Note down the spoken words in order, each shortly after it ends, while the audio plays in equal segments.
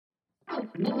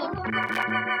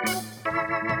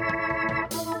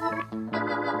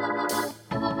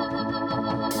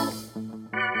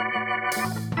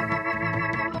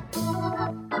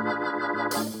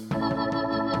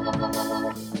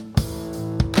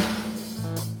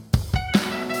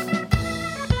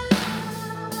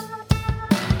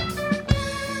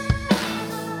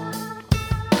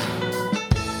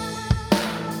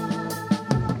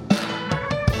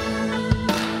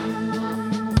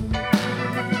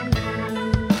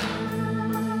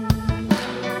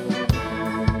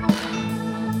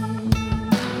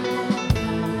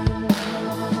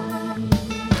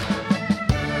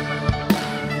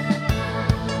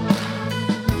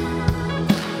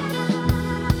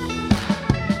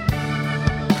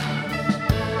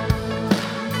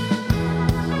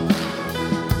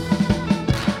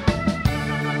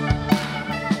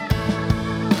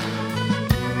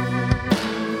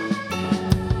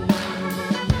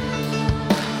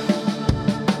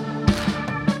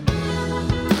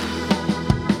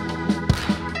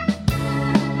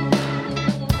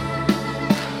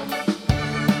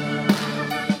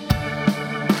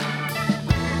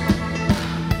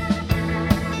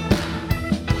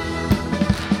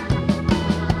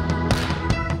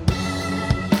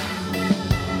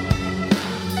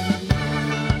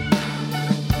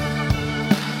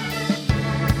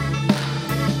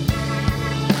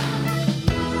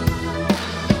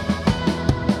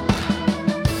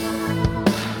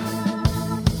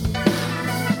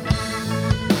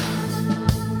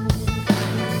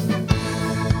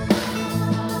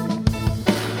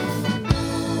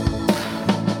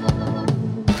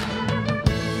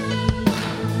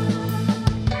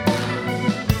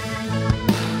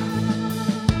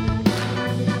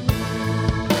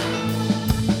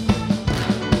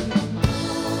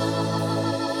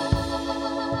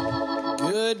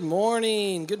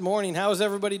Good morning. How is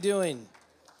everybody doing?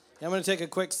 I'm going to take a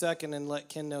quick second and let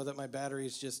Ken know that my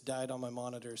batteries just died on my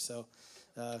monitor, so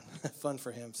fun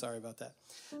for him. Sorry about that.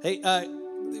 Hey,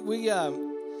 we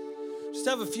just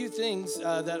have a few things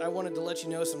that I wanted to let you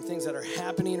know, some things that are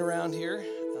happening around here.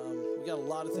 We got a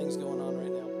lot of things going on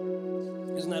right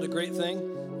now. Isn't that a great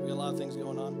thing? We got a lot of things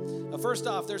going on. First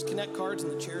off, there's Connect cards in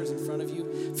the chairs in front of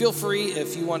you. Feel free,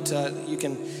 if you want to, you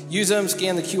can use them,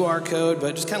 scan the QR code,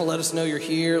 but just kind of let us know you're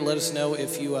here. Let us know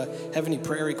if you have any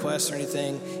prayer requests or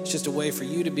anything. It's just a way for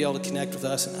you to be able to connect with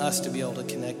us and us to be able to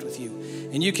connect with you.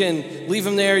 And you can leave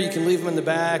them there. You can leave them in the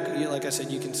back. Like I said,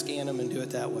 you can scan them and do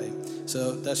it that way.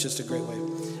 So that's just a great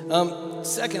way.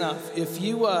 Second off, if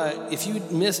you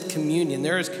missed communion,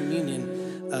 there is communion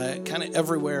kind of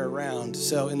everywhere around.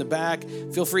 So in the back,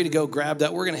 feel free to go grab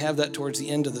that. We're going to have that towards the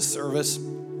end of the service,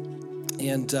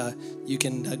 and you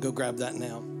can go grab that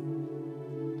now.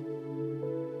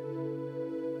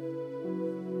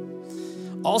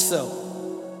 Also,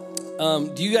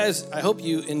 do you guys, I hope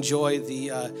you enjoy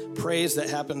the praise that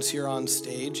happens here on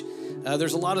stage.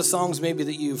 There's a lot of songs maybe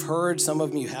that you've heard, some of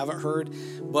them you haven't heard,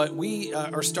 but we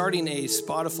are starting a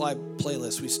Spotify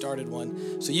playlist. We started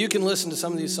one. So you can listen to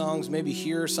some of these songs, maybe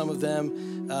hear some of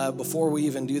them before we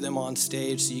even do them on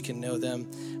stage so you can know them.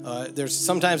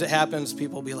 Sometimes it happens,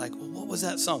 people will be like, well, what was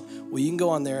that song? Well, you can go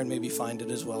on there and maybe find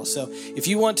it as well. So if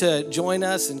you want to join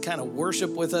us and kind of worship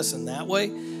with us in that way,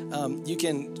 you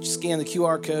can scan the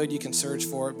QR code, you can search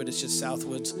for it, but it's just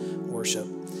Southwoods Worship.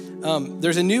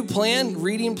 There's a new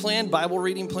Bible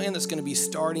reading plan that's going to be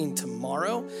starting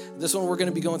tomorrow. This one, we're going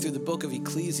to be going through the book of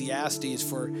Ecclesiastes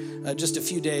for just a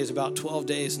few days, about 12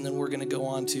 days, and then we're going to go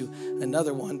on to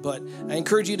another one. But I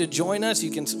encourage you to join us.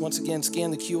 You can, once again, scan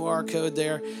the QR code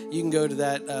there. You can go to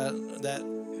that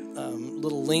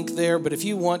little link there. But if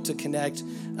you want to connect,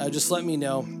 just let me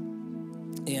know,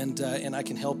 and I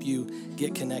can help you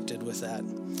get connected with that.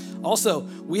 Also,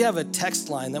 we have a text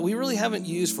line that we really haven't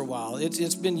used for a while.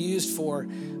 It's been used for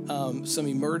some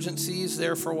emergencies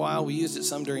there for a while. We used it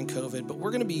some during COVID, but we're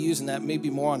going to be using that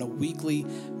maybe more on a weekly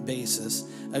basis,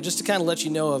 just to kind of let you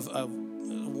know of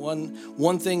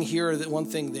one thing here, that one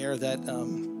thing there that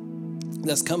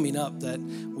that's coming up that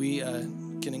we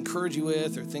can encourage you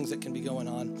with, or things that can be going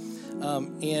on.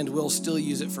 And we'll still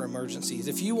use it for emergencies.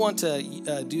 If you want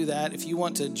to do that, if you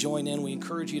want to join in, we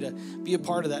encourage you to be a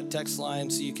part of that text line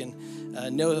so you can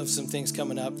know of some things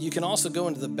coming up. You can also go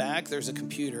into the back. There's a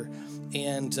computer,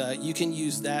 and you can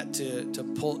use that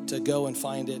to go and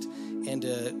find it and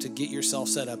to get yourself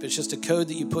set up. It's just a code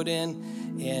that you put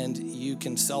in, and you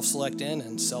can self-select in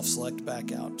and self-select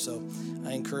back out. So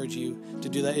I encourage you to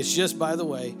do that. It's just, by the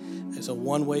way, it's a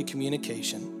one-way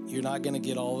communication. You're not going to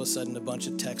get all of a sudden a bunch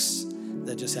of texts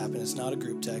that just happen. It's not a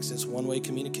group text. It's one-way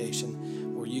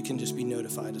communication where you can just be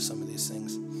notified of some of these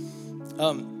things.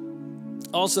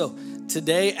 Also,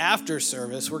 today after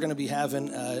service, we're going to be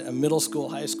having a middle school,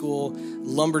 high school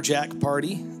lumberjack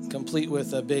party, complete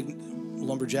with a big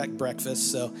lumberjack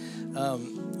breakfast. So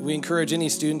we encourage any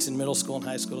students in middle school and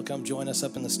high school to come join us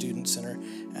up in the Student Center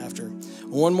after.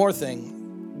 One more thing,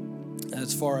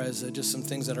 as far as just some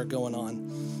things that are going on,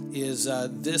 is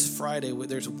this Friday,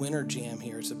 there's Winter Jam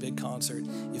here. It's a big concert.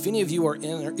 If any of you are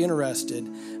interested,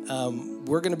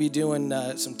 we're going to be doing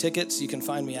some tickets. You can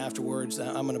find me afterwards.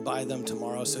 I'm going to buy them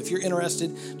tomorrow. So if you're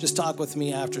interested, just talk with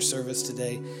me after service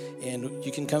today, and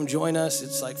you can come join us.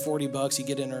 It's like $40. You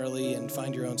get in early and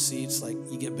find your own seats. Like,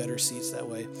 you get better seats that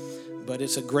way. But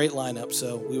it's a great lineup,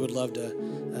 so we would love to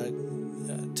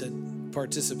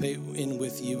participate in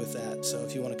with you with that. So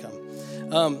if you want to come.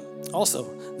 Also,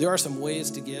 there are some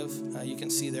ways to give. You can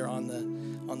see there on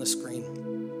the screen.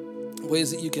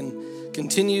 Ways that you can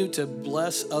continue to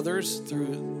bless others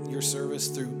through your service,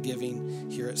 through giving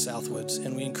here at Southwoods.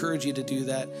 And we encourage you to do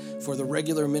that for the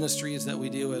regular ministries that we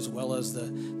do, as well as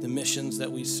the missions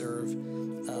that we serve.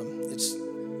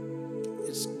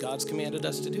 It's God's commanded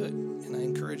us to do it. And I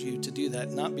encourage you to do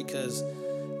that, not because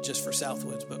just for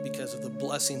Southwoods, but because of the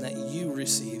blessing that you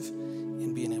receive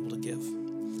in being able to give.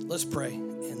 Let's pray,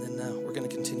 and then we're going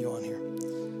to continue on here.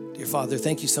 Dear Father,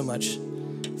 thank you so much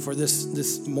for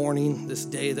this morning, this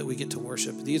day that we get to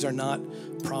worship. These are not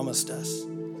promised us,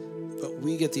 but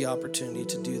we get the opportunity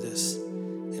to do this,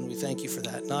 and we thank you for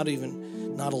that. Not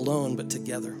alone, but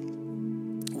together.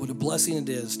 What a blessing it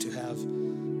is to have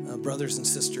brothers and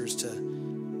sisters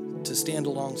to stand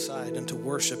alongside and to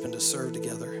worship and to serve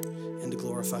together and to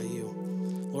glorify you.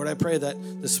 Lord, I pray that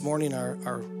this morning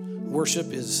our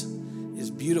worship is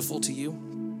beautiful to you,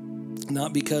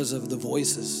 not because of the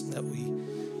voices that we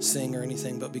sing or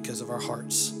anything, but because of our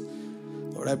hearts.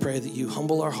 Lord, I pray that you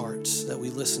humble our hearts, that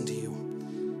we listen to you,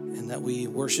 and that we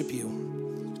worship you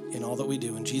in all that we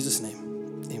do. In Jesus'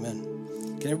 name, amen.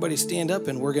 Can everybody stand up,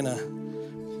 and we're gonna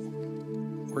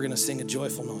sing a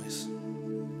joyful noise.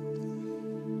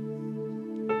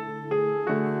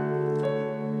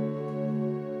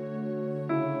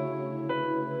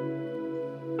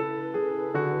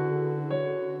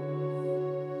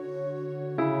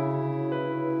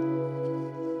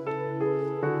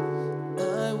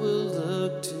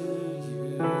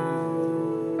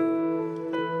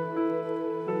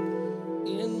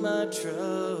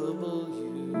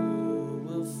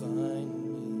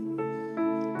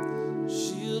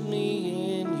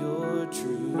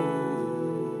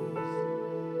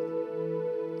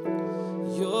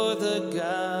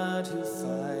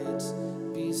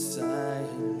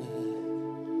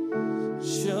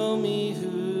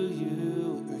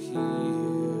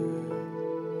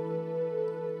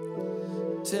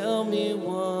 Tell me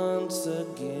once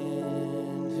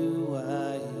again who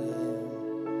I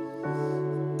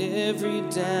am. Every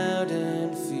doubt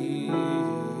and fear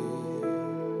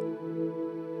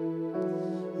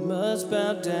must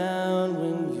bow down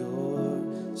when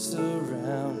you're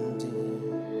surrounded.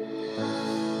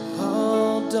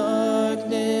 All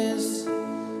darkness,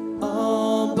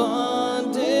 all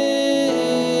bondage,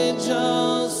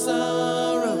 all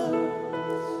sorrow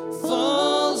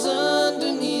falls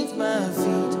underneath my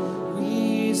feet.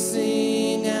 We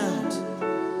sing out,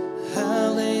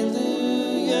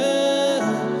 hallelujah,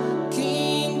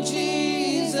 King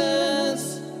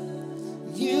Jesus,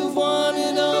 you've won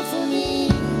it all for me.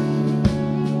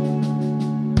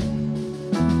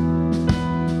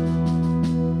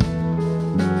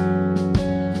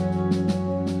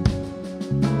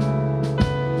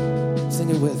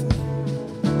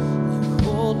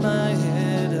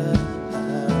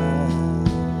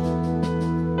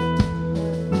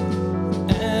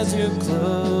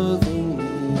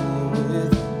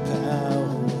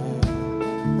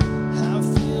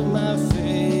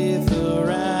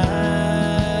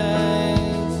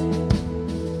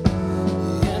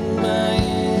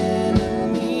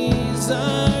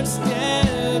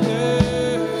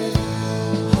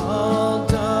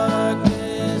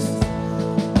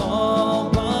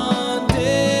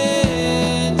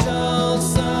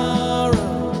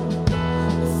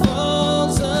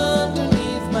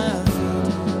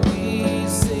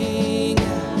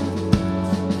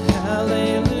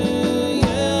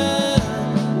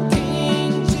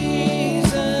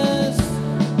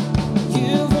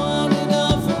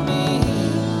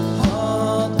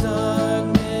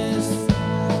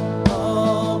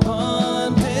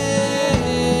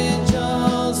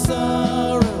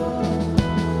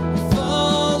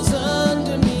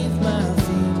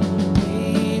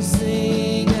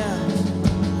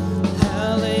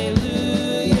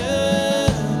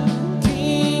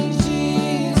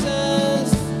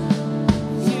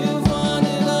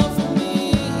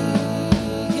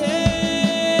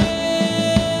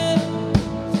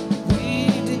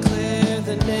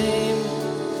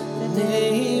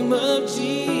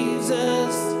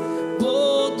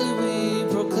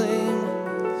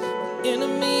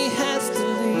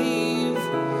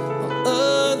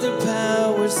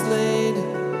 slain.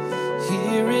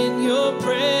 Here in your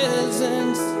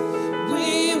presence,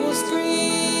 we will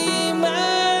scream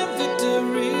our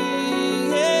victory.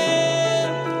 Yeah.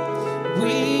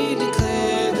 We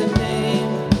declare the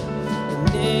name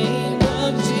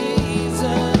of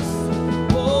Jesus.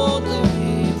 Boldly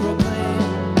we proclaim,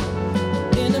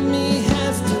 enemy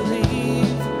has to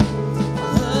leave,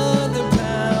 other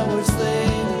powers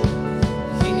slain.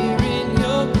 Here in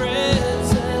your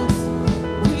presence,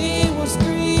 we will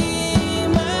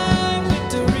scream our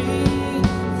victory.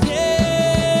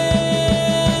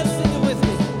 Yeah, sing it with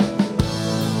me.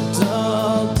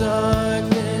 All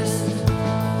darkness,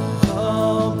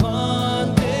 all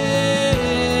bondage,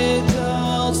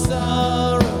 all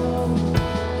sorrow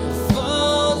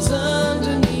falls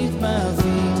underneath my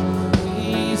feet.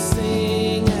 We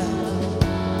sing out,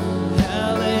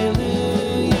 hallelujah.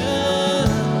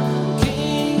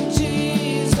 King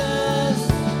Jesus,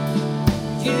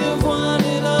 you've won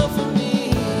it all for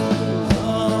me.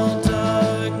 All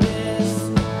darkness,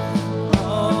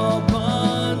 all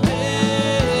bondage,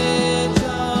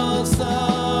 all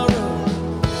sorrow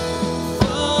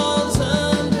falls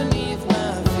underneath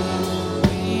my feet.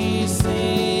 We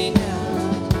sing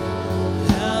out,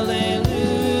 hallelujah.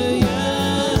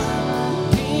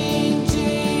 King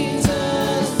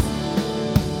Jesus,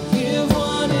 you've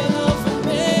won it all for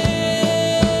me.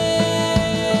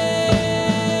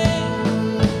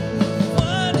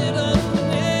 Won it all for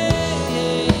me.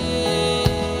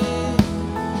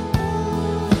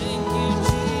 Thank you,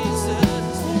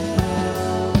 Jesus.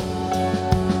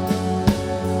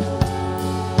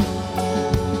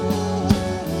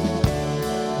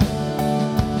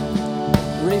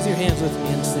 Raise your hands with me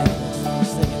and sing this.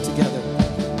 Sing it together.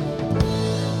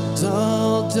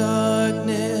 All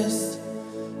darkness,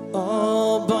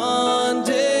 all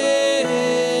bondage,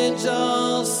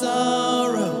 all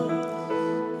sorrow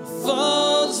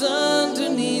falls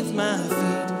underneath my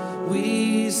feet.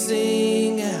 We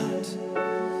sing out,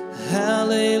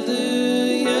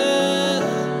 hallelujah.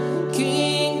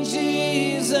 King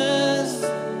Jesus,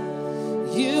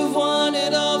 you've won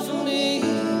it all for me.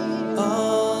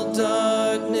 All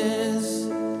darkness,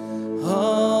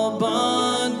 all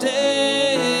bondage,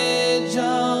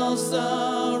 all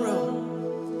sorrow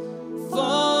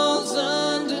falls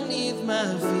underneath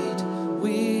my feet.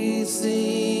 We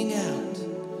sing out,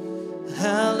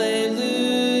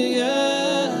 hallelujah.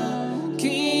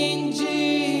 King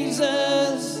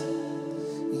Jesus,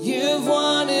 you've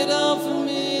won it all for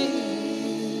me.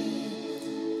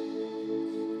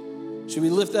 Should we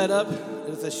lift that up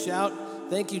with a shout?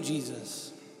 Thank you, Jesus.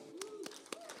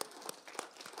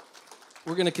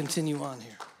 We're going to continue on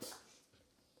here.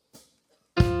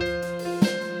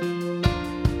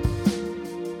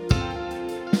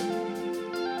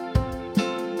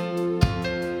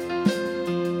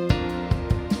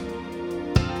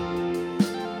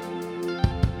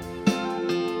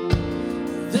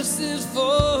 This is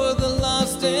for the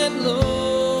lost and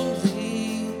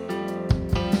lonely,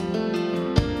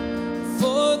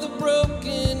 for the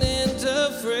broken and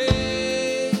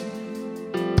afraid.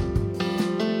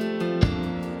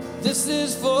 This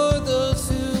is for those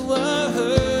who are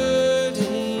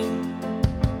hurting,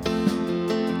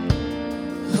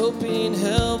 hoping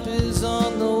help is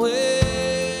on the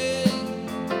way.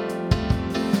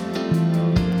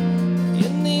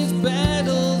 In these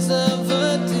battles of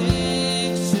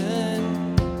addiction,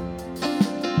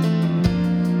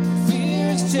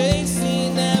 fear's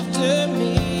chasing after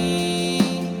me.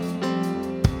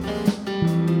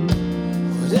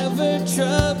 Whatever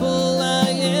trouble I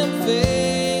am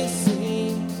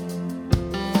facing,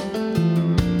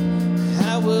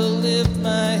 I will lift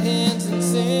my hands and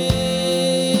sing.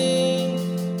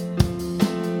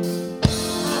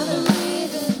 I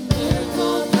believe in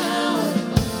miracle power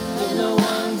and a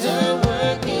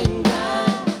wonder-working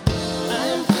God. I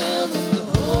am filled with the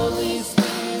Holy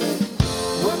Spirit,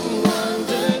 working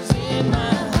wonders in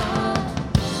my heart.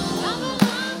 I'm a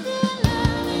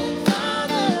loving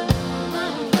Father,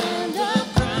 I'm a friend of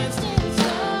Christ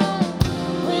inside.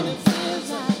 When it feels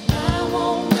like I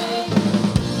won't make it,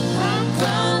 I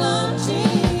call on Jesus.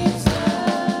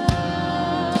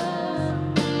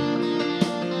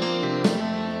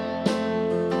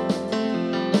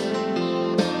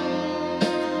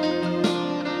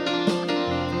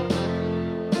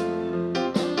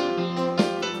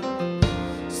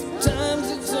 Sometimes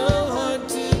it's so hard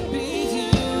to be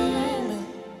human.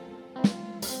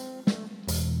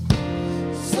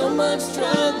 So much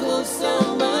struggle,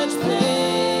 so much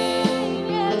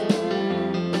pain.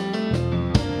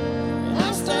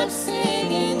 I start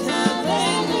singing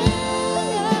hallelujah.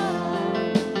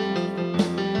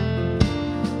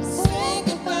 Say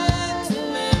goodbye to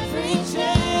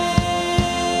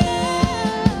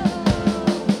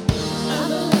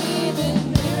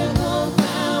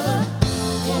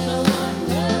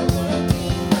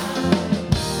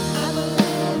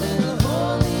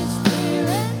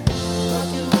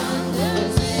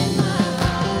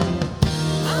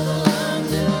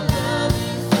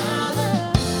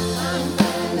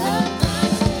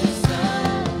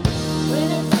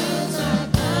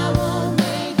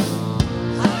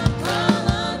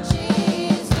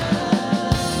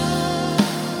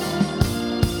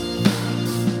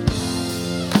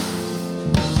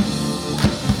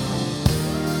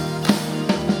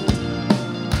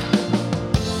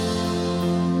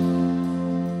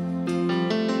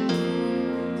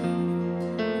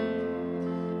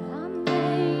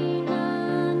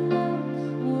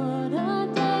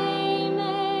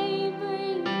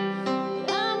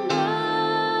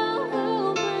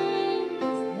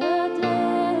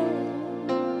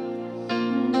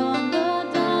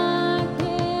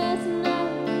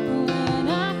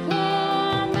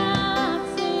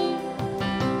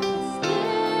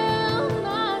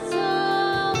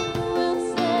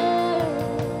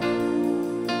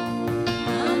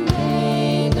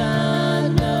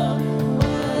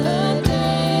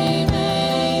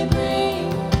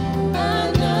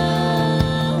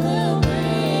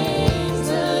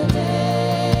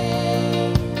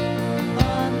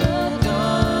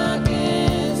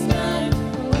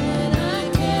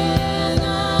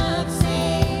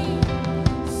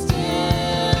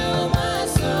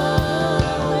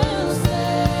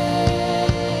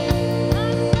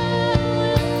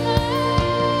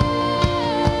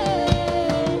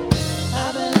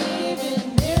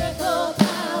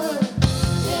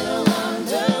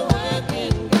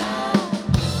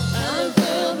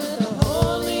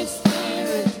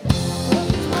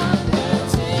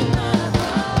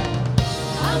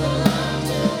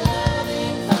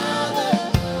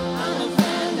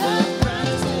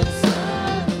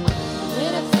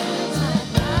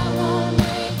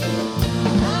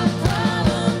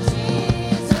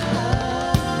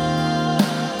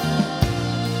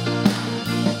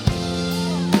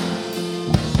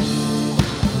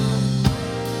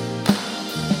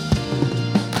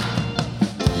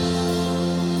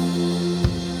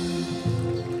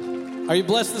Are you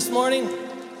blessed this morning?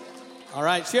 All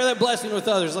right, share that blessing with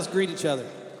others. Let's greet each other.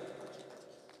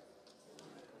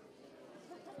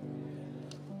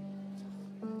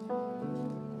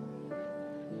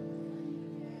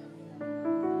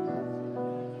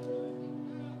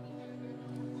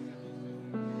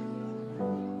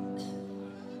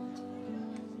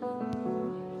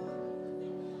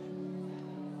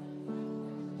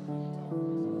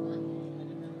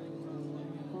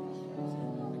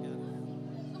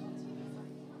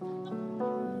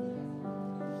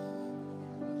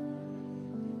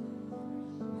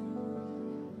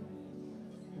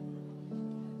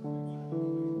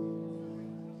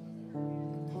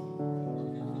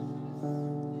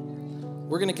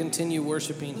 We're going to continue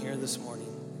worshiping here this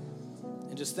morning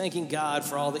and just thanking God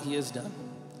for all that he has done.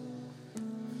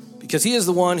 Because he is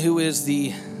the one who is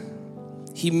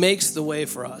he makes the way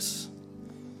for us.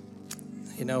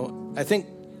 You know, I think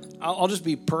I'll just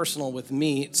be personal with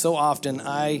me. So often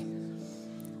I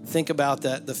think about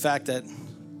the fact that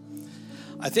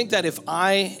I think that if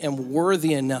I am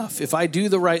worthy enough, if I do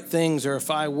the right things or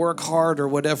if I work hard or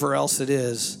whatever else it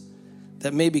is,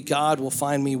 that maybe God will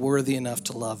find me worthy enough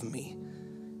to love me.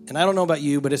 And I don't know about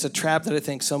you, but it's a trap that I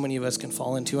think so many of us can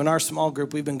fall into. In our small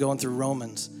group, we've been going through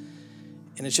Romans.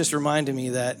 And it's just reminded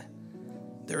me that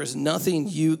there is nothing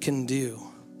you can do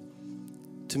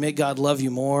to make God love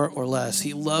you more or less.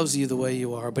 He loves you the way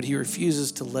you are, but he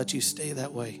refuses to let you stay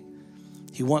that way.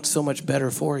 He wants so much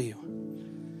better for you.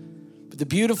 But the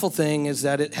beautiful thing is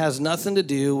that it has nothing to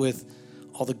do with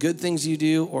all the good things you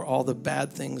do or all the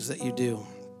bad things that you do.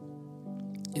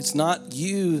 It's not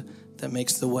you that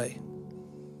makes the way.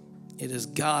 It is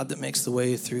God that makes the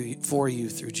way for you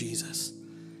through Jesus.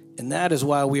 And that is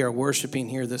why we are worshiping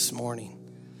here this morning.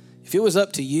 If it was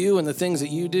up to you and the things that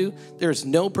you do, there's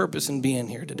no purpose in being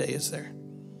here today, is there?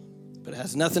 But it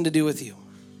has nothing to do with you.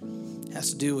 It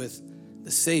has to do with the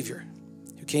Savior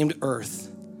who came to earth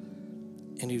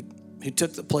and who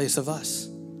took the place of us.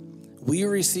 We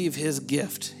receive his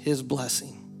gift, his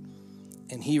blessing,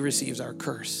 and he receives our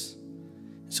curse.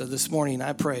 So this morning,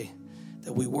 I pray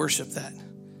that we worship that.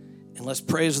 And let's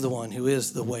praise the one who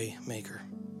is the way maker.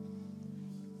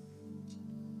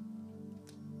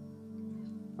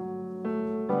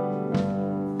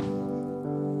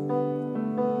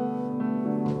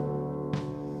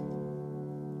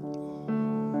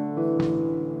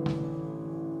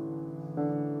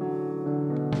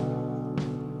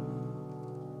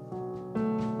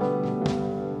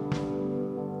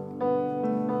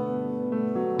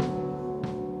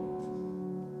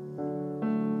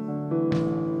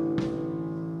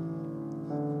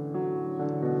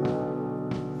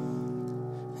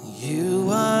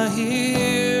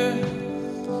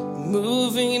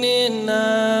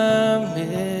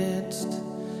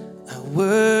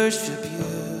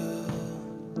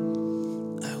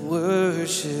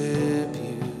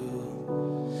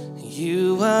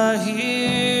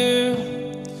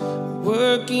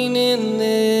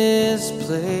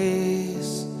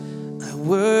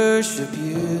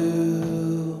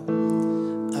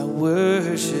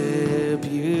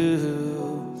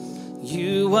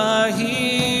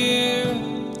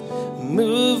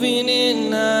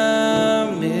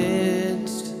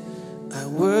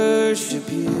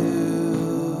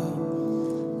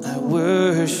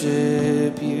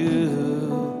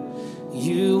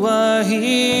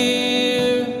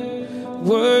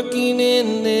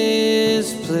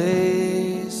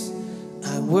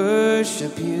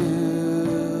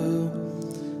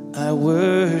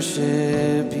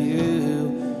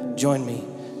 Join me.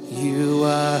 You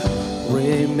are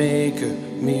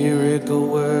waymaker, miracle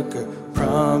worker,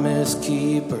 promise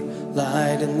keeper,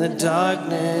 light in the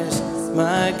darkness.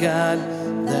 My God,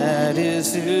 that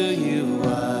is who you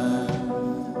are.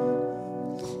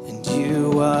 And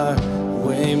you are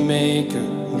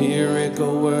waymaker,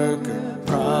 miracle worker,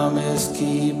 promise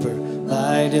keeper,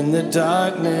 light in the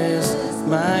darkness.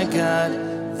 My God,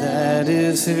 that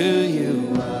is who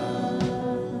you are.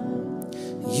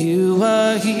 You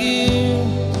are here,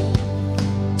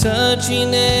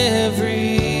 touching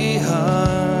every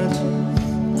heart.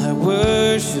 I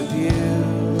worship you.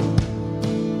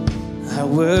 I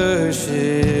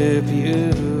worship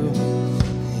you.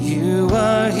 You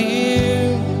are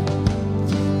here,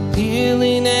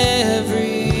 healing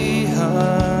every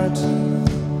heart.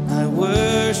 I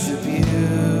worship you.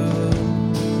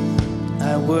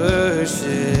 I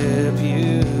worship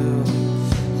you.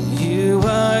 You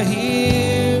are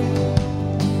here,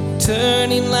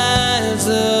 turning lives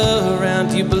around.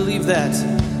 Do you believe that?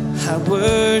 I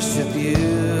worship you.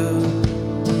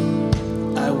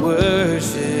 I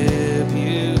worship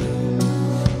you.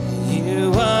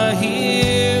 You are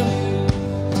here,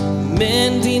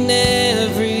 mending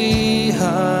every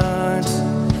heart.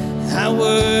 I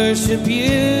worship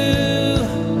you,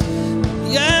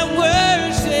 I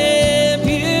worship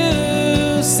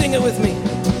you. Sing it with me.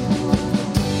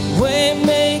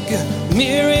 Waymaker,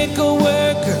 miracle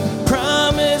worker,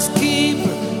 promise keeper,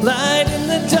 light in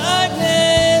the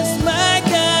darkness, my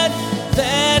God,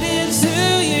 that is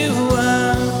who you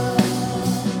are.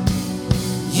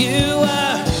 You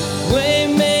are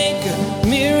waymaker,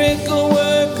 miracle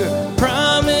worker,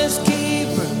 promise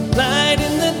keeper, light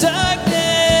in the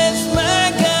darkness,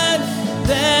 my God,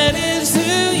 that is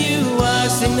who you are.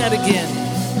 Sing that again.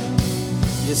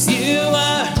 Yes, you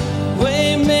are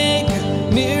waymaker,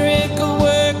 miracle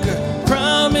worker,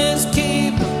 promise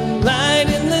keeper, light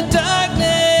in the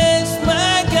darkness,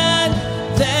 my God,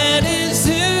 that is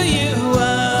who you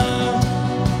are.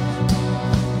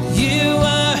 You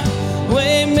are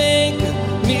waymaker,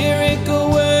 miracle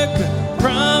worker,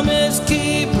 promise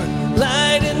keeper,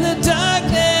 light in the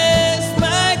darkness,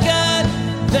 my God,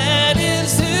 that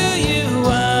is who you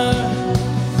are.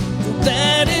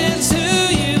 That is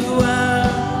who you are.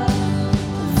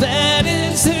 That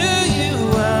is who you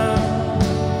are.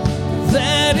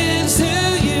 That is who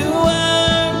you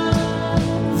are.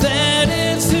 That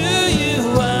is who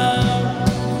you are.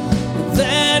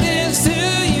 That is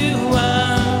who you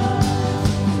are.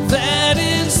 That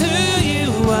is who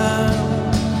you are.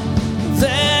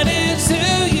 That is who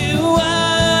you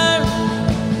are.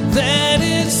 That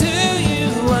is who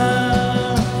you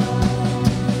are.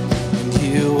 And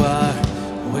you are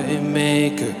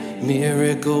waymaker,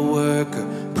 miracle worker,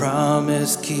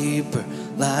 promise keeper,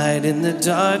 light in the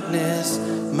darkness,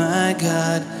 my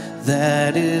God,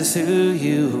 that is who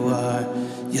you are.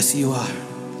 Yes, you are.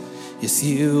 Yes,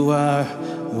 you are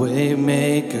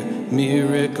waymaker,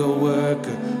 miracle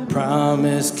worker,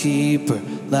 promise keeper,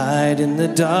 light in the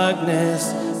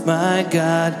darkness, my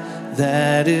God,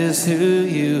 that is who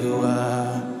you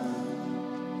are.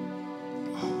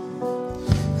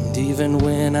 And even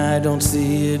when I don't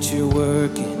see it, you're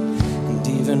working. And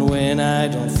even when I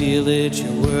don't feel it,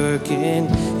 you're working.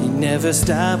 You never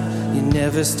stop working. You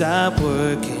never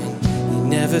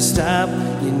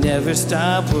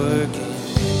stop working.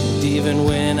 And even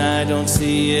when I don't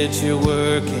see it, you're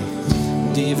working.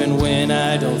 And even when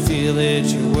I don't feel it,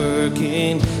 you're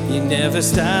working. You never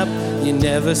stop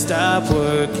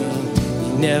working.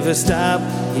 You never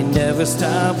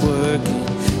stop working.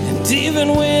 And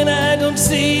even when I don't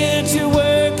see it, you're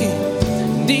working.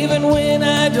 And even when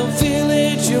I don't feel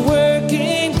it, you're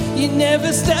working. You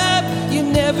never stop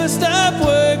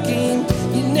working.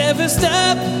 You never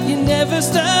stop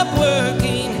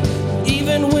working.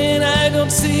 Even when I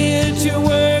don't see it, you're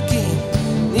working.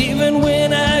 Even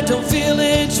when I don't feel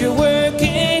it, you're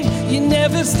working. You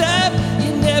never stop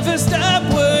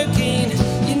working.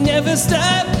 You never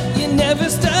stop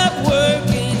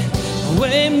working.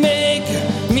 Waymaker,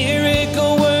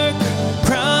 miracle worker,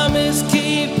 promise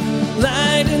keeper,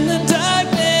 light in the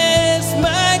darkness,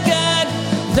 my God,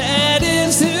 that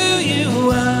is who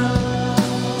you are.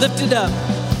 Lift it up.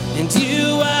 And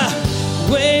you are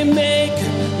waymaker,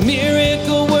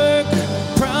 miracle worker,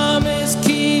 promise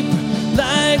keeper,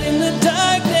 light in the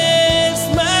darkness,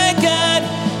 my God,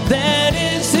 that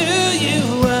is who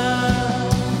you are.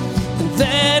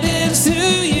 That is who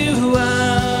you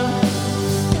are.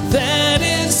 That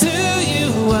is who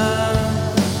you are.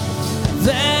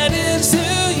 That is who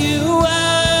you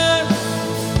are.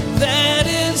 That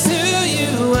is who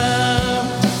you are.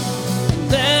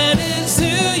 That is who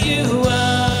you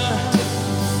are.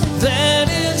 That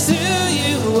is who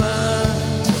you are.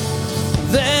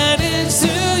 That is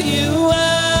who you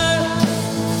are.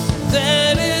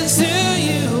 That is who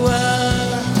you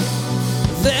are.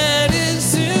 That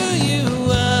is who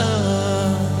you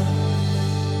are.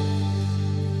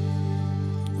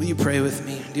 Will you pray with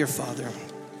me? Dear Father,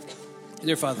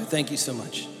 thank you so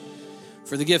much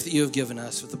for the gift that you have given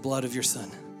us with the blood of your Son.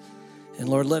 And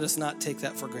Lord, let us not take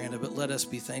that for granted, but let us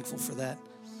be thankful for that.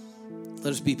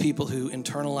 Let us be people who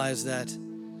internalize that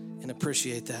and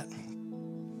appreciate that.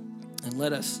 And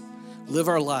let us live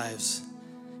our lives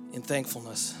in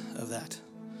thankfulness of that.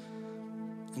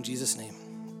 In Jesus' name,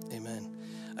 amen.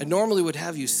 I normally would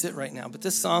have you sit right now, but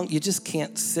this song you just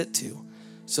can't sit to.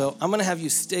 So I'm going to have you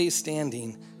stay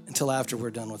standing until after we're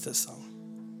done with this song.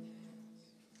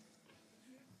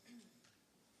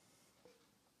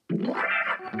 See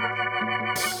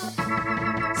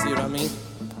what I mean?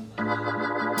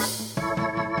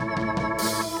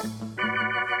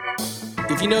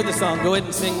 If you know the song, go ahead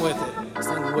and sing with it.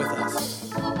 Sing with us.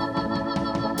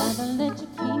 Father, let your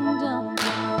kingdom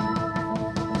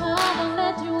come. Father,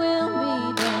 let your will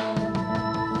be done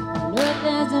on earth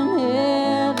as in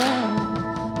heaven.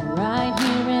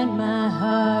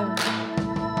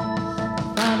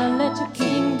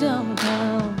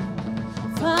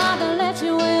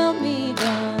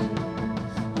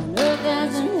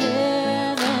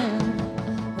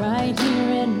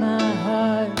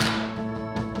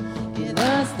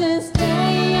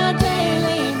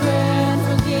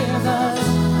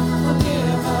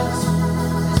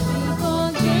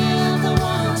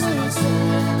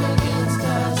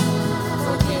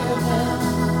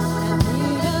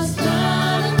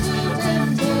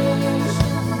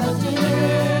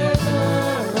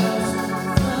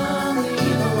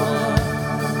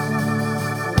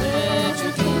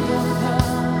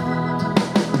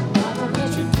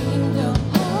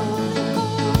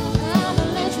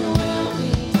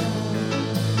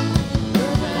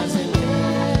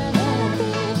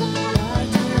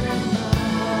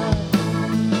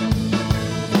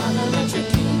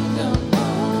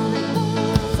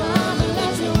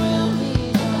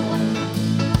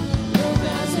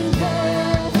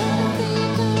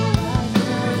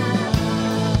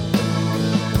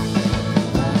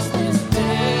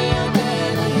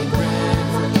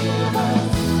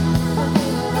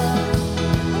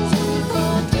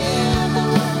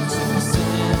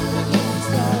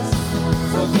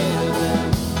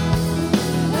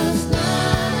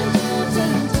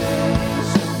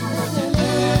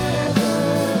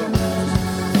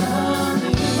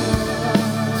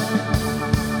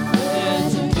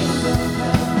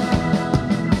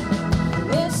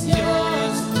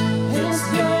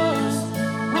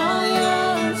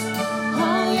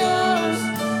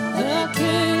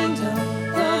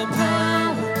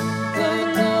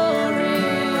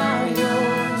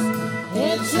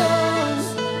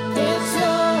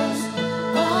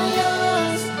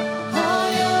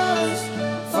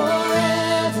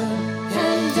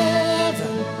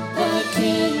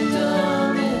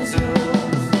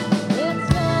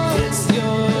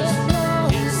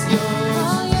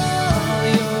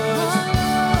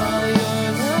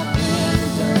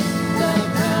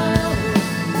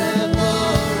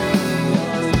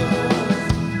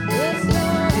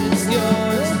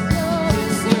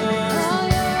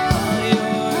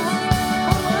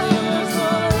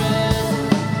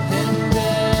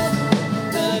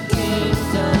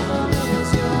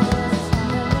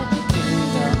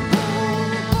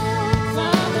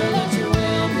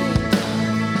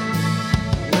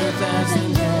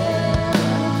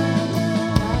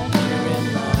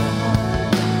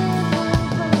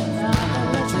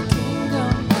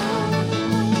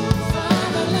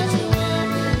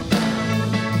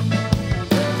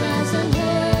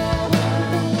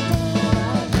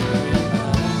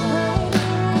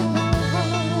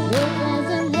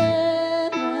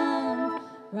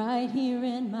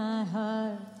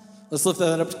 Let's lift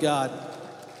that up to God.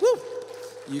 Woo!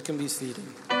 You can be seated.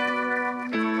 Isn't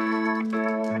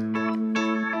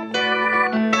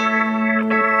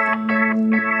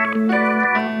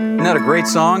that a great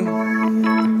song?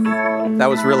 That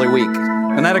was really weak.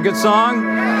 Isn't that a good song?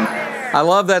 I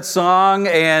love that song,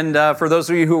 and for those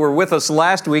of you who were with us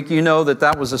last week, you know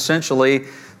that was essentially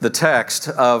the text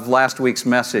of last week's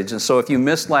message. And so if you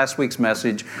missed last week's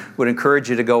message, would encourage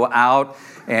you to go out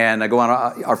and go on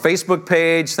our Facebook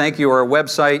page. Thank you, our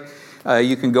website.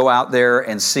 You can go out there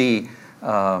and see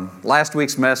last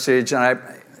week's message. And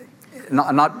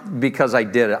not because I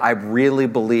did it, I really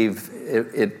believe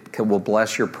it will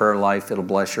bless your prayer life. It'll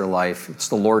bless your life. It's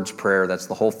the Lord's Prayer. That's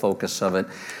the whole focus of it.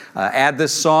 Add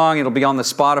this song. It'll be on the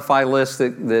Spotify list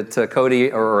that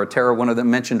Cody or Tara, one of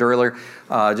them, mentioned earlier.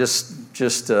 Just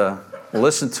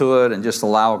listen to it and just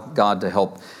allow God to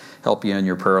help you in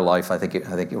your prayer life. I think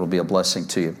it will be a blessing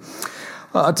to you.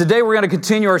 Today we're going to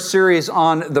continue our series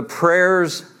on the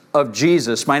prayers of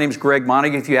Jesus. My name is Greg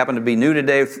Montague. If you happen to be new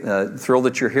today, thrilled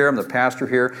that you're here. I'm the pastor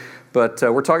here. But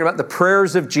we're talking about the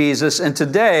prayers of Jesus, and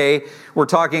today we're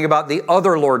talking about the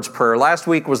other Lord's Prayer. Last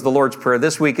week was the Lord's Prayer.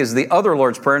 This week is the other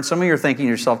Lord's Prayer, and some of you are thinking to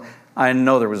yourself, I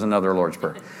know there was another Lord's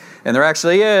Prayer. And there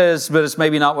actually is, but it's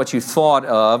maybe not what you thought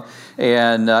of,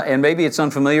 and maybe it's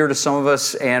unfamiliar to some of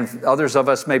us, and others of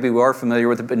us maybe we are familiar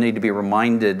with it, but need to be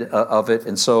reminded of it,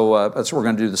 and so that's what we're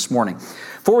going to do this morning.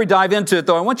 Before we dive into it,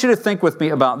 though, I want you to think with me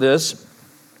about this,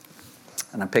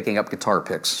 and I'm picking up guitar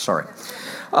picks, sorry.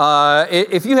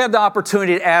 If you had the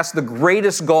opportunity to ask the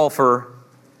greatest golfer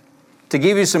to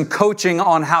give you some coaching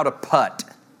on how to putt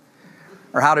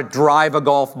or how to drive a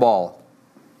golf ball,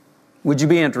 would you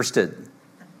be interested?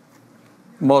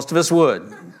 Most of us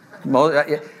would.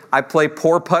 I play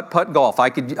poor putt golf. I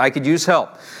could use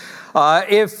help.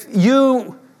 If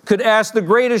you could ask the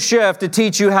greatest chef to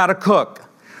teach you how to cook,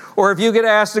 or if you could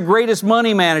ask the greatest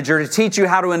money manager to teach you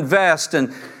how to invest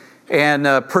and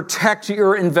protect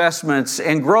your investments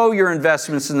and grow your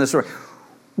investments in this way,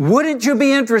 wouldn't you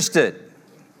be interested?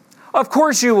 Of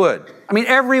course you would. I mean,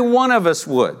 every one of us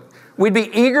would. We'd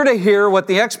be eager to hear what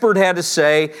the expert had to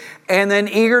say and then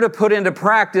eager to put into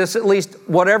practice at least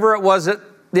whatever it was that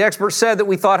the expert said that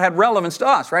we thought had relevance to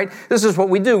us, right? This is what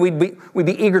we do. We'd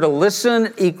be eager to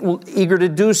listen, eager to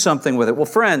do something with it. Well,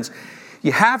 friends,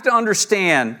 you have to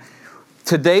understand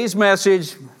today's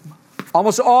message.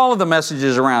 Almost all of the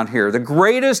messages around here, the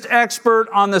greatest expert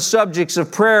on the subjects of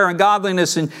prayer and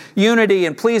godliness and unity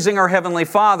and pleasing our Heavenly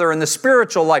Father and the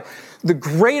spiritual life, the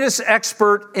greatest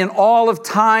expert in all of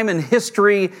time and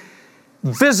history,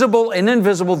 visible and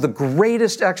invisible, the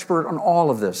greatest expert on all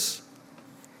of this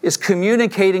is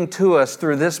communicating to us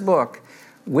through this book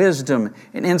wisdom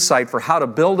and insight for how to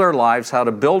build our lives, how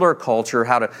to build our culture,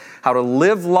 how to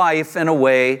live life in a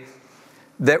way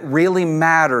that really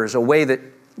matters, a way that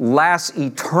lasts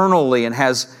eternally and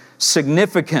has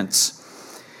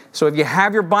significance. So if you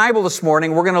have your Bible this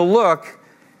morning, we're going to look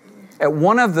at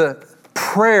one of the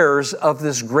prayers of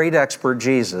this great expert,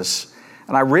 Jesus.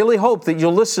 And I really hope that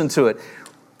you'll listen to it.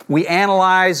 We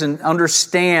analyze and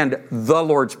understand the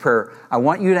Lord's Prayer. I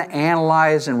want you to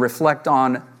analyze and reflect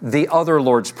on the other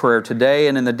Lord's Prayer today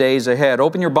and in the days ahead.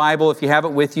 Open your Bible, if you have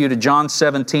it with you, to John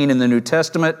 17 in the New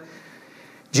Testament.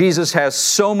 Jesus has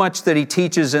so much that He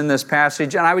teaches in this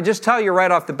passage. And I would just tell you right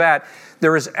off the bat,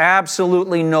 there is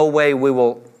absolutely no way we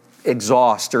will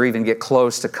exhaust or even get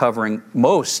close to covering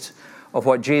most of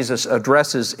what Jesus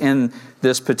addresses in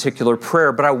this particular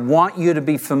prayer. But I want you to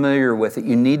be familiar with it.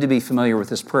 You need to be familiar with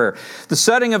this prayer. The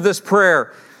setting of this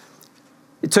prayer,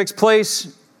 it takes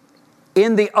place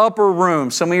in the upper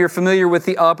room. Some of you are familiar with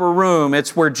the upper room.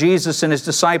 It's where Jesus and His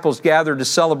disciples gathered to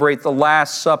celebrate the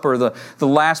Last Supper, the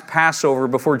last Passover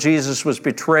before Jesus was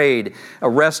betrayed,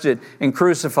 arrested, and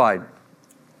crucified.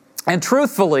 And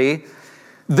truthfully,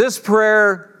 this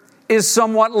prayer is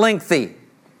somewhat lengthy.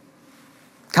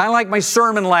 Kind of like my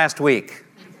sermon last week.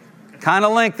 Kind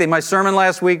of lengthy. My sermon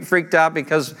last week freaked out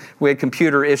because we had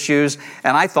computer issues,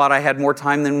 and I thought I had more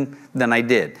time than I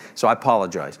did. So I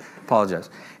apologize.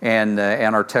 And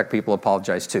our tech people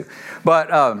apologize too. But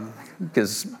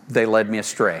because they led me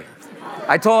astray.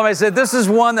 I told them, I said, this is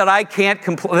one that I can't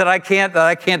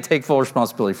take full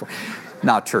responsibility for.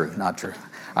 Not true.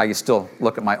 I can still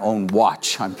look at my own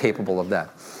watch. I'm capable of that.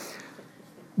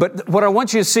 But what I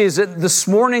want you to see is that this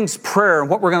morning's prayer and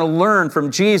what we're going to learn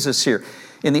from Jesus here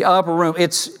in the upper room,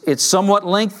 it's somewhat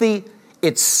lengthy,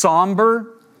 it's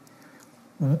somber.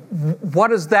 What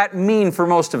does that mean for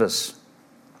most of us?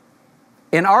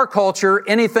 In our culture,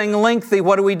 anything lengthy,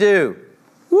 what do?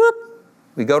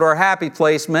 We go to our happy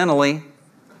place mentally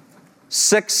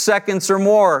 6 seconds or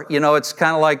more. You know, it's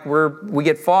kind of like we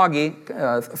get foggy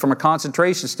from a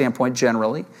concentration standpoint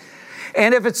generally.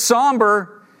 And if it's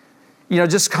somber, you know,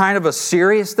 just kind of a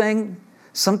serious thing,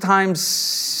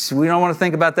 sometimes we don't want to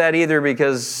think about that either,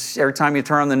 because every time you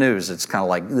turn on the news, it's kind of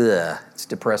like, ugh, it's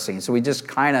depressing. So we just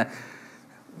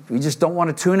don't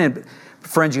want to tune in. But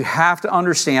friends, you have to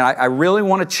understand, I really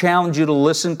want to challenge you to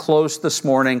listen close this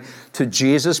morning to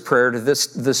Jesus' prayer, to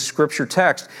this scripture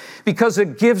text, because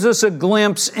it gives us a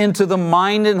glimpse into the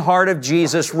mind and heart of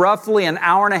Jesus roughly an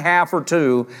hour and a half or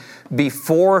two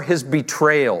before his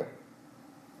betrayal.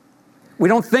 We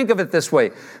don't think of it this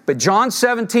way, but John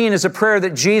 17 is a prayer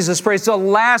that Jesus prays. It's the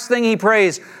last thing he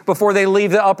prays before they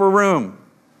leave the upper room.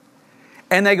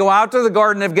 And they go out to the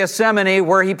Garden of Gethsemane,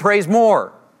 where he prays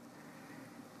more.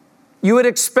 You would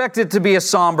expect it to be a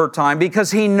somber time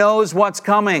because he knows what's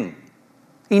coming.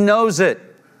 He knows it.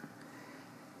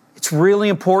 It's really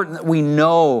important that we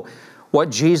know what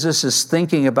Jesus is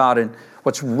thinking about and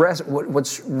what's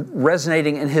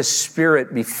resonating in his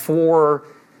spirit before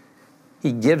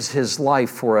he gives his life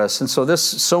for us. And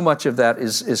so much of that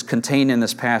is contained in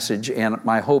this passage, and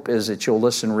my hope is that you'll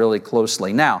listen really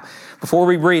closely. Now, before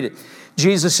we read it,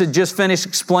 Jesus had just finished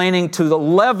explaining to the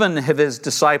 11 of his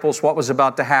disciples what was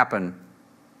about to happen.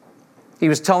 He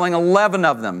was telling 11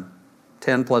 of them,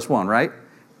 10 plus 1, right?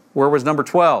 Where was number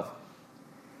 12?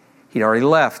 He'd already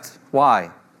left.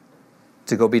 Why?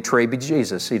 To go betray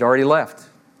Jesus. He'd already left.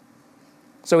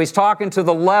 So he's talking to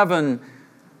the 11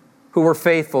 who were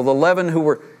faithful, the 11 who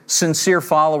were sincere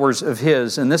followers of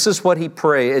his. And this is what he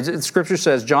prayed. Scripture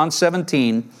says, John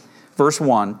 17, verse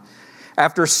 1,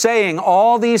 after saying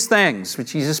all these things,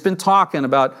 which he's just been talking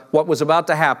about what was about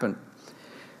to happen,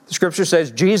 the Scripture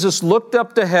says, Jesus looked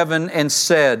up to heaven and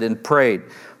said and prayed,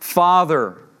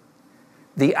 Father,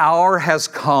 the hour has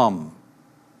come.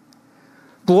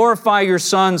 Glorify your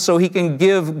Son so he can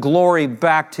give glory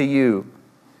back to you.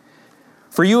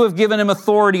 For you have given him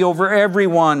authority over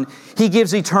everyone. He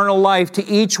gives eternal life to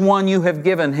each one you have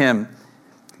given him.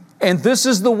 And this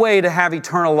is the way to have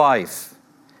eternal life,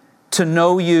 to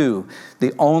know you,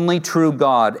 the only true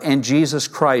God, and Jesus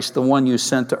Christ, the one you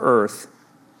sent to earth.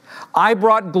 I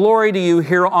brought glory to you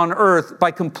here on earth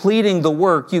by completing the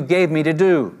work you gave me to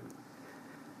do.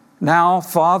 Now,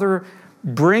 Father,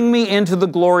 bring me into the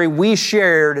glory we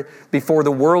shared before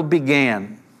the world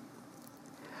began.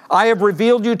 I have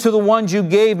revealed you to the ones you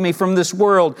gave me from this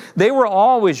world. They were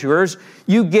always yours.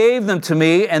 You gave them to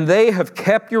me, and they have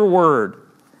kept your word.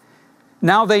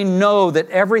 Now they know that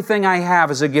everything I have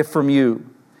is a gift from you.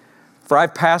 For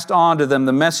I've passed on to them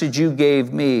the message you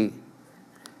gave me.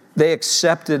 They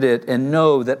accepted it and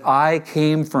know that I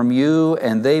came from you,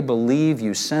 and they believe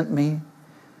you sent me.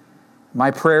 My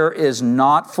prayer is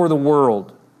not for the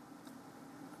world,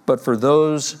 but for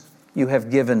those you have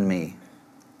given me,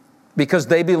 because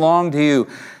they belong to you.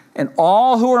 And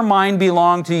all who are mine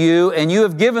belong to you, and you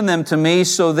have given them to me,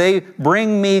 so they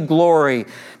bring me glory.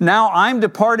 Now I'm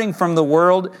departing from the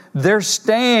world. They're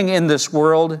staying in this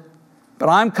world, but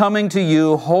I'm coming to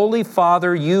you. Holy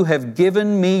Father, you have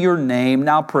given me your name.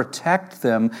 Now protect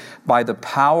them by the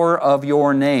power of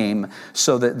your name,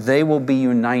 so that they will be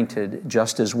united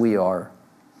just as we are.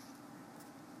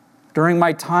 During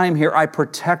my time here, I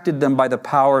protected them by the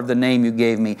power of the name you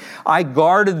gave me. I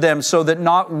guarded them so that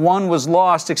not one was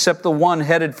lost except the one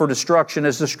headed for destruction,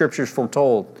 as the Scriptures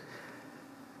foretold.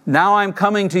 Now I'm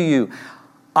coming to you.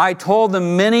 I told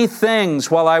them many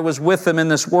things while I was with them in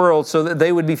this world so that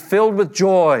they would be filled with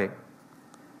joy.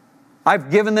 I've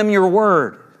given them your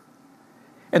word.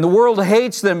 And the world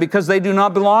hates them because they do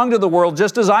not belong to the world,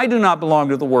 just as I do not belong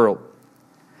to the world.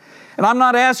 And I'm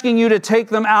not asking you to take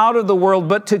them out of the world,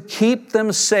 but to keep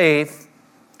them safe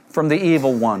from the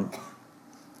evil one.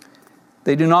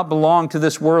 They do not belong to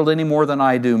this world any more than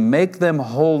I do. Make them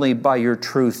holy by your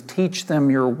truth. Teach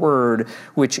them your word,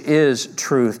 which is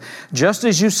truth. Just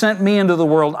as you sent me into the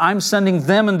world, I'm sending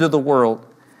them into the world.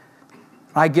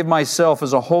 I give myself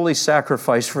as a holy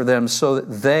sacrifice for them so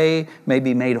that they may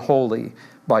be made holy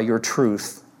by your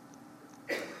truth.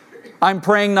 I'm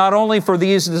praying not only for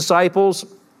these disciples,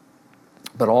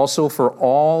 but also for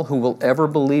all who will ever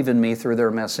believe in me through their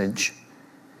message.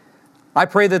 I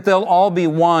pray that they'll all be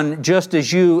one, just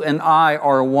as you and I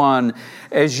are one.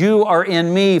 As you are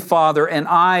in me, Father, and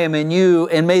I am in you,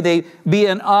 and may they be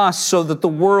in us so that the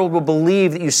world will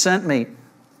believe that you sent me.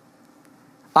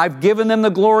 I've given them the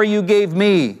glory you gave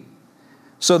me,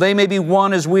 so they may be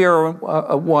one as we are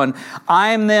one.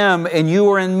 I am them, and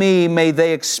you are in me. May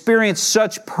they experience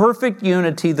such perfect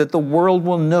unity that the world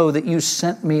will know that you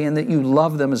sent me and that you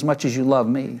love them as much as you love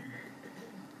me.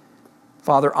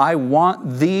 Father, I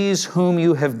want these whom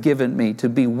you have given me to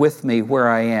be with me where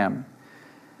I am.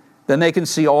 Then they can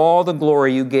see all the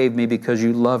glory you gave me because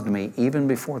you loved me even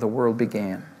before the world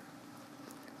began.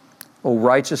 O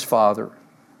righteous Father,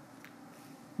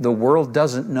 the world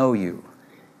doesn't know you,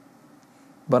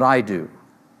 but I do.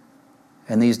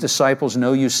 And these disciples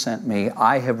know you sent me.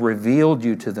 I have revealed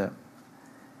you to them.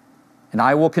 And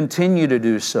I will continue to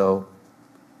do so.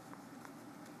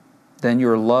 Then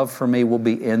your love for me will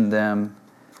be in them,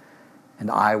 and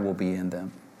I will be in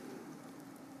them.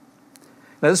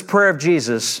 Now, this prayer of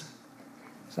Jesus,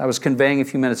 as I was conveying a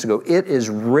few minutes ago, it is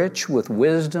rich with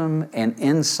wisdom and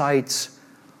insights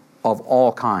of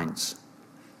all kinds.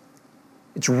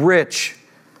 It's rich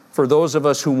for those of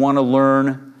us who want to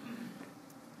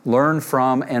learn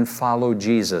from and follow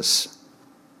Jesus.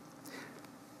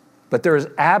 But there is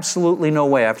absolutely no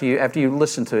way, after you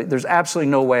listen to it, there's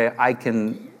absolutely no way I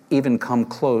can even come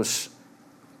close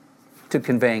to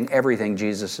conveying everything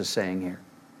Jesus is saying here.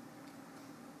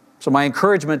 So my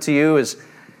encouragement to you is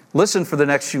listen for the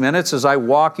next few minutes as I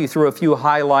walk you through a few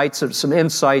highlights of some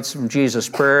insights from Jesus'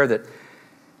 prayer that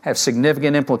have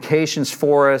significant implications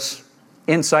for us,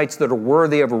 insights that are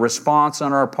worthy of a response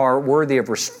on our part, worthy of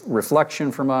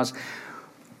reflection from us.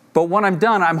 But when I'm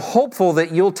done, I'm hopeful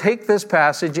that you'll take this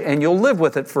passage and you'll live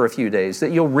with it for a few days,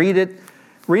 that you'll read it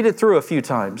through a few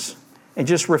times and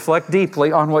just reflect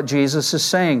deeply on what Jesus is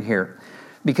saying here,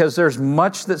 because there's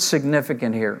much that's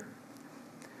significant here.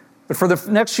 But for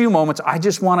the next few moments, I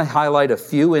just want to highlight a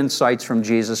few insights from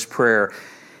Jesus' prayer.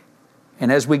 And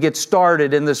as we get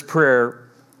started in this prayer,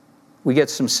 we get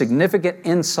some significant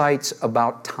insights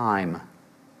about time.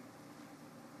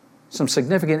 Some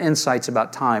significant insights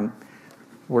about time.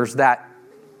 Where's that?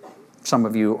 Some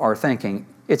of you are thinking.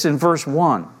 It's in verse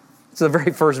 1. It's the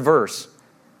very first verse.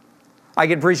 I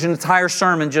could preach an entire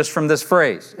sermon just from this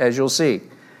phrase, as you'll see.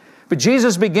 But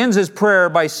Jesus begins his prayer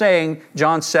by saying,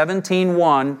 John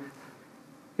 17:1,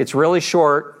 it's really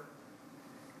short.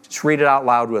 Just read it out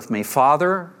loud with me.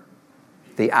 Father,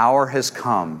 the hour has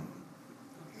come.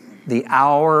 The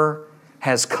hour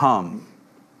has come,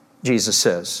 Jesus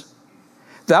says.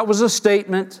 That was a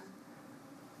statement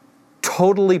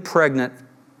totally pregnant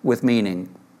with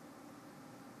meaning.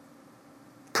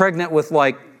 Pregnant with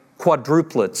like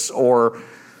quadruplets or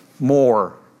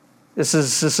more. This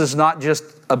is not just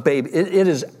a baby. It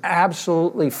is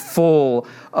absolutely full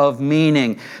of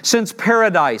meaning. Since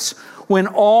paradise, when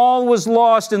all was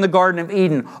lost in the Garden of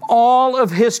Eden, all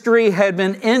of history had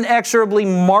been inexorably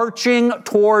marching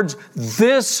towards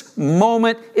this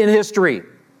moment in history.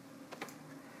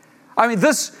 I mean,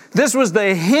 this was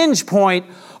the hinge point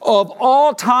of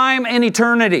all time and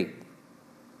eternity.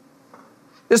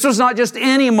 This was not just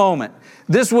any moment.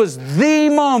 This was the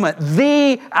moment,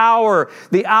 the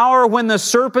hour when the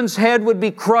serpent's head would be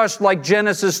crushed like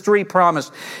Genesis 3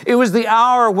 promised. It was the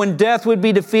hour when death would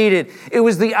be defeated. It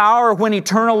was the hour when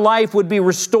eternal life would be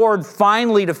restored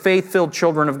finally to faith-filled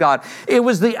children of God. It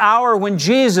was the hour when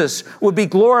Jesus would be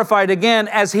glorified again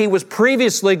as He was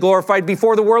previously glorified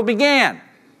before the world began.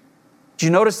 Did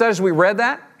you notice that as we read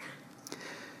that?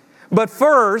 But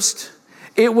first,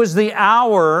 it was the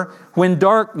hour when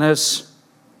darkness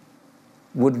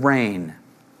would reign.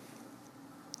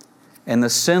 And the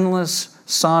sinless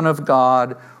Son of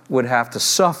God would have to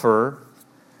suffer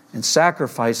and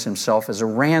sacrifice Himself as a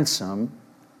ransom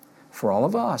for all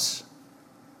of us.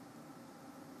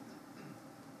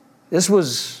 This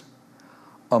was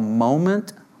a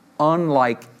moment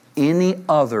unlike any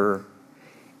other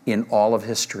in all of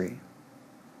history.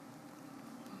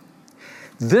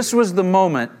 This was the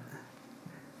moment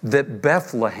that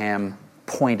Bethlehem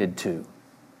pointed to.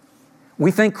 We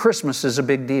think Christmas is a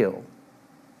big deal.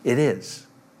 It is.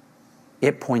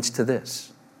 It points to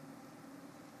this.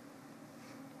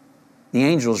 The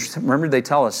angels, remember they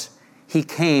tell us, He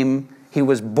came, He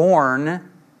was born,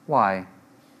 why?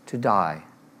 To die.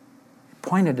 It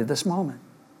pointed to this moment.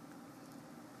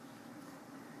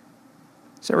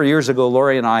 Several years ago,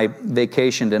 Lori and I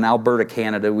vacationed in Alberta,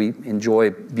 Canada. We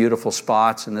enjoy beautiful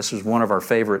spots, and this was one of our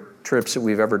favorite trips that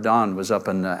we've ever done, was up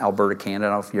in Alberta, Canada. I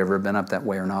don't know if you've ever been up that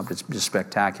way or not, but it's just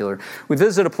spectacular. We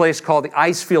visited a place called the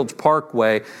Icefields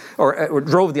Parkway, or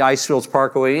drove the Icefields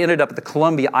Parkway. We ended up at the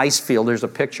Columbia Icefield. There's a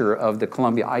picture of the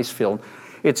Columbia Icefield.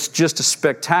 It's just a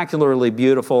spectacularly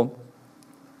beautiful,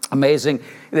 amazing.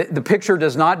 The picture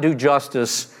does not do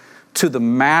justice to the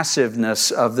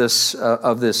massiveness of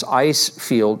this ice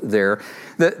field there.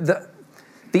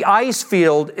 The ice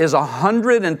field is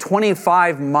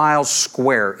 125 miles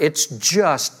square. It's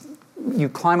just, you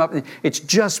climb up, it's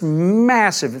just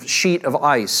massive sheet of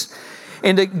ice.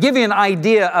 And to give you an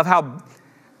idea of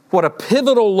what a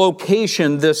pivotal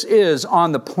location this is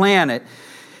on the planet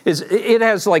is it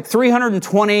has like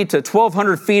 320 to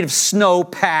 1,200 feet of snow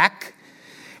pack.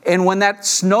 And when that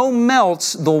snow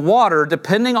melts, the water,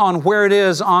 depending on where it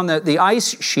is on the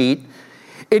ice sheet,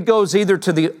 it goes either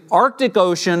to the Arctic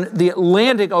Ocean, the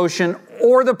Atlantic Ocean,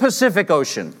 or the Pacific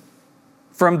Ocean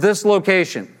from this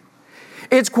location.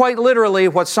 It's quite literally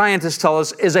what scientists tell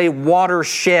us is a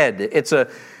watershed. It's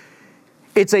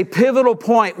a pivotal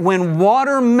point. When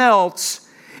water melts,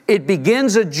 it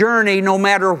begins a journey, no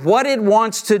matter what it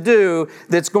wants to do,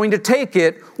 that's going to take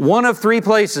it one of three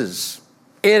places.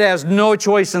 It has no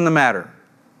choice in the matter.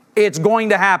 It's going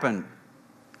to happen.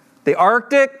 The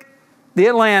Arctic, the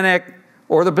Atlantic,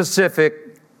 or the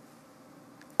Pacific.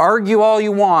 Argue all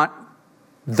you want,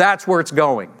 that's where it's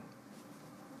going.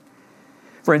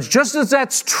 Friends, just as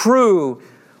that's true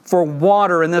for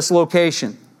water in this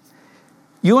location,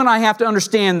 you and I have to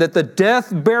understand that the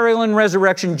death, burial, and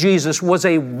resurrection of Jesus was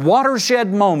a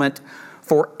watershed moment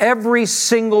for every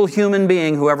single human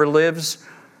being who ever lives,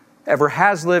 ever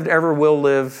has lived, ever will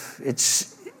live.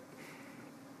 It's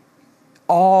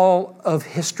all of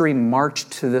history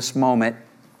marched to this moment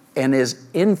and is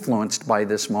influenced by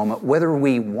this moment, whether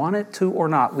we want it to or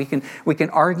not. We can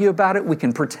argue about it, we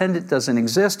can pretend it doesn't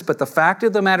exist, but the fact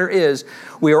of the matter is,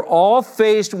 we are all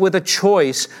faced with a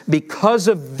choice because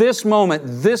of this moment,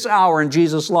 this hour in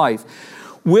Jesus' life.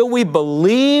 Will we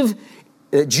believe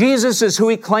that Jesus is who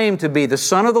He claimed to be, the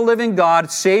Son of the living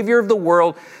God, Savior of the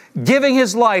world, giving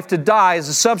His life to die as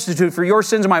a substitute for your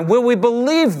sins and mine? Will we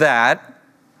believe that,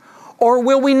 or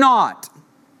will we not?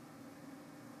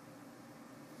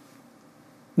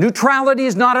 Neutrality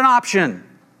is not an option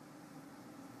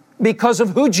because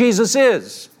of who Jesus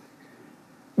is,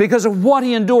 because of what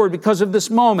He endured, because of this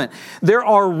moment. There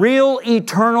are real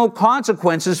eternal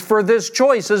consequences for this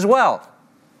choice as well.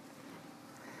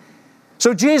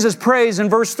 So Jesus prays in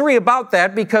verse 3 about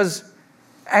that because,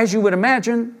 as you would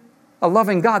imagine, a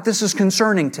loving God, this is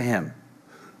concerning to Him.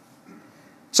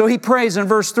 So He prays in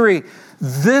verse 3,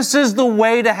 this is the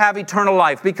way to have eternal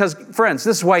life. Because, friends,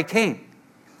 this is why He came.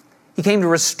 He came to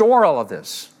restore all of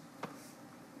this.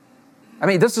 I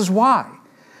mean, this is why.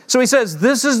 So He says,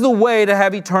 this is the way to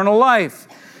have eternal life.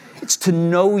 It's to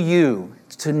know You.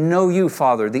 It's to know You,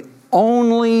 Father, the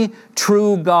only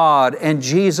true God, and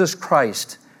Jesus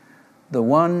Christ, the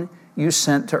one You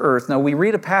sent to earth. Now, we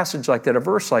read a passage like that, a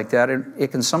verse like that, and it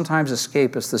can sometimes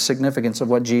escape us the significance of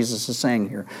what Jesus is saying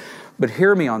here. But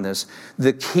hear me on this.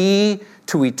 The key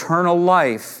to eternal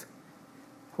life,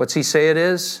 what's He say it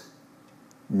is?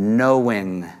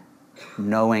 Knowing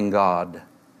God,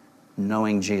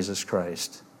 knowing Jesus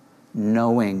Christ,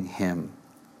 knowing Him.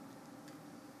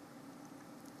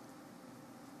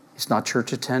 It's not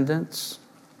church attendance.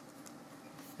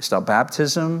 It's not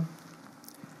baptism.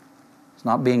 It's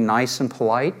not being nice and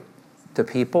polite to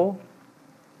people.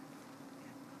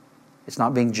 It's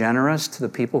not being generous to the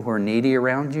people who are needy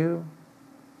around you.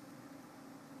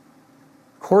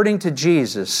 According to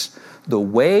Jesus, the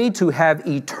way to have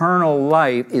eternal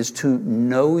life is to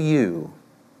know You,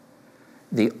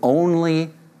 the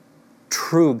only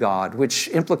true God, which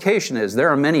implication is there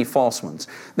are many false ones.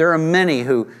 There are many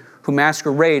who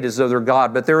masquerade as though they're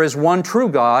God, but there is one true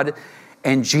God,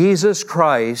 and Jesus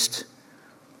Christ,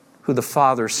 who the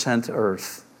Father sent to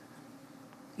earth.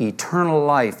 Eternal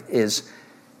life is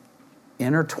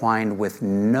intertwined with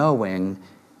knowing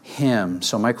Him.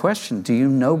 So my question, do you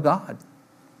know God?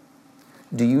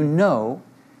 Do you know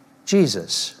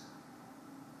Jesus?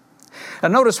 Now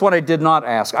notice what I did not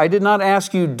ask. I did not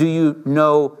ask you, do you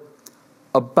know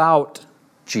about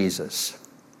Jesus?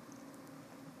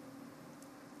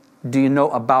 Do you know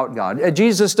about God?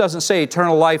 Jesus doesn't say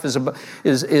eternal life is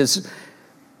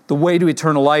the way to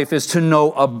eternal life is to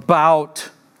know about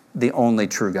the only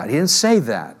true God. He didn't say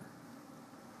that.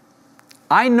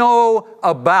 I know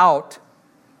about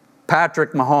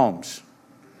Patrick Mahomes,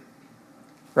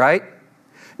 right?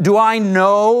 Do I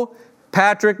know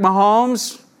Patrick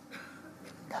Mahomes?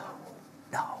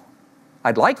 No.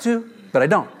 I'd like to, but I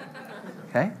don't.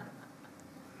 Okay?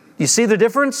 You see the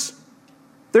difference?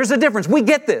 There's a difference. We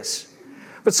get this.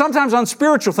 But sometimes on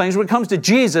spiritual things, when it comes to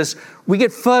Jesus, we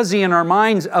get fuzzy in our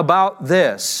minds about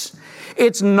this.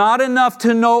 It's not enough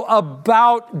to know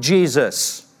about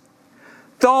Jesus.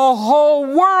 The whole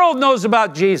world knows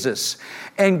about Jesus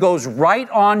and goes right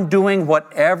on doing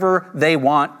whatever they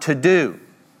want to do.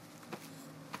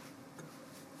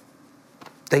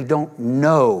 They don't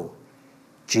know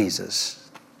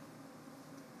Jesus.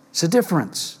 It's a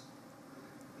difference.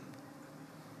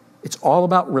 It's all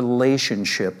about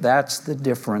relationship. That's the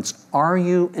difference. Are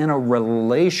you in a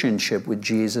relationship with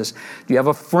Jesus? Do you have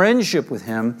a friendship with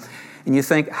Him? and you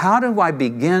think, how do I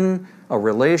begin a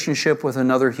relationship with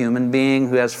another human being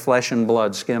who has flesh and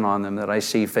blood, skin on them that I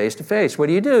see face to face? What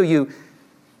do? You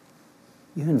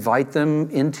invite them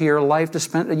into your life to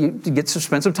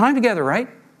spend some time together, right?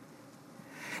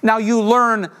 Now you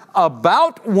learn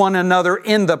about one another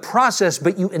in the process,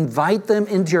 but you invite them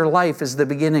into your life as the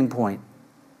beginning point.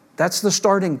 That's the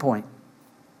starting point.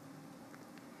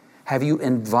 Have you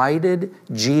invited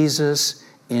Jesus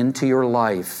into your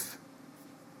life?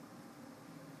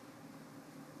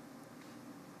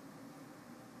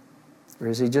 Or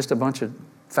is he just a bunch of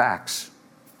facts?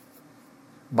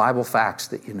 Bible facts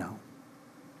that you know?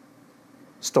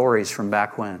 Stories from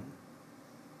back when?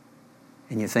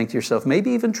 And you think to yourself,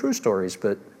 maybe even true stories,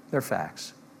 but they're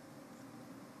facts.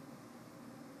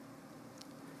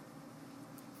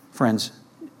 Friends,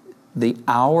 the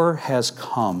hour has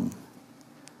come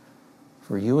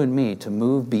for you and me to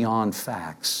move beyond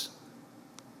facts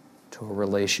to a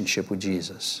relationship with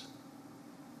Jesus.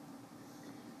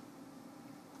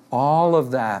 All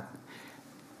of that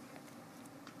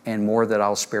and more that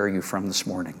I'll spare you from this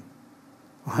morning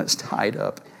was tied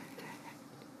up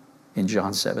in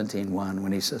John 17:1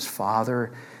 when he says,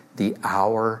 Father, the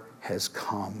hour has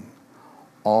come.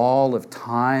 All of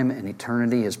time and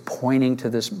eternity is pointing to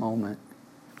this moment.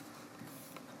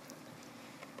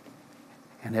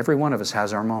 And every one of us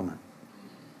has our moment.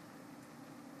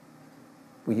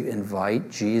 Will you invite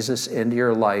Jesus into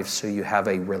your life so you have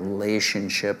a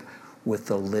relationship with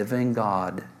the living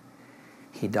God?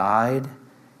 He died,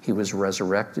 He was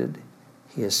resurrected,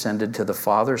 He ascended to the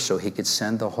Father so He could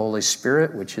send the Holy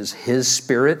Spirit, which is His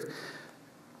Spirit,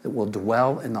 that will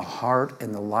dwell in the heart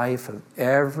and the life of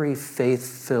every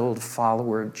faith-filled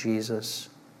follower of Jesus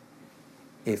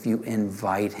if you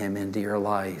invite Him into your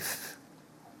life.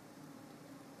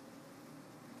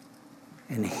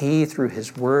 And He, through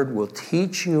His Word, will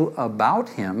teach you about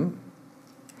Him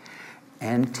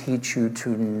and teach you to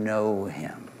know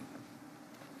Him.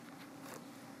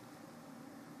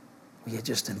 Will you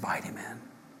just invite Him in?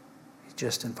 You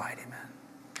just invite Him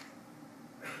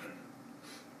in.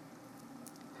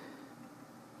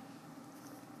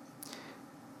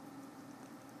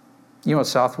 You know what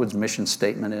Southwood's mission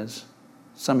statement is?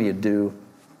 Some of you do.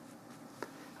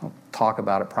 I don't talk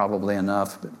about it probably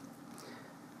enough, but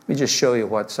let me just show you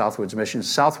what Southwood's mission is.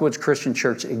 Southwood's Christian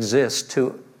Church exists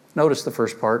to, notice the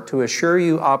first part, to assure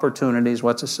you opportunities,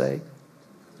 what's it say?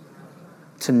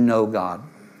 To know God.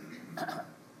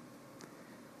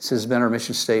 This has been our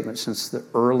mission statement since the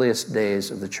earliest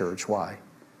days of the church. Why?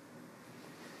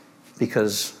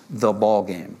 Because the ball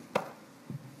game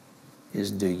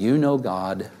is, do you know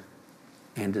God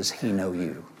and does He know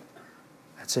you?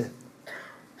 That's it.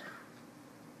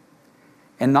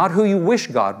 And not who you wish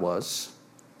God was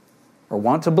or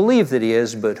want to believe that He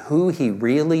is, but who He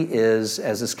really is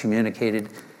as is communicated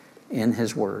in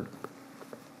His Word.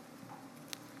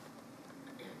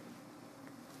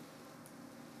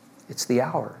 It's the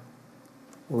hour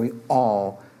where we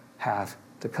all have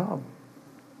to come.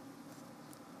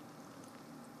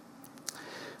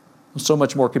 So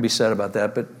much more could be said about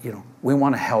that, but we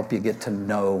want to help you get to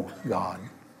know God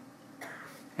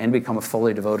and become a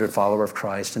fully devoted follower of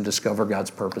Christ and discover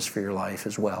God's purpose for your life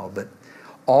as well. But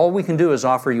all we can do is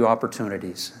offer you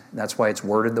opportunities. That's why it's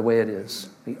worded the way it is.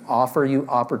 We offer you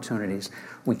opportunities.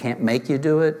 We can't make you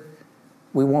do it.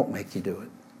 We won't make you do it.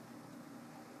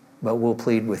 But we'll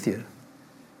plead with you.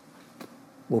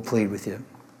 We'll plead with you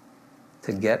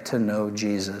to get to know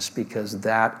Jesus, because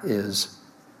that is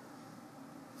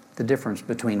the difference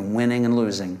between winning and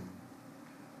losing.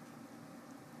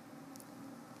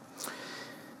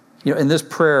 In this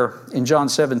prayer in John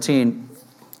 17,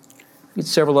 we get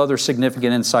several other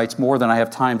significant insights, more than I have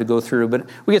time to go through, but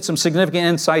we get some significant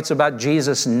insights about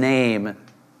Jesus' name.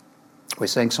 We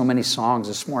sang so many songs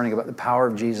this morning about the power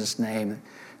of Jesus' name.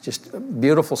 Just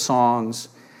beautiful songs,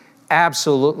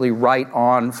 absolutely right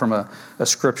on from a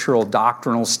scriptural,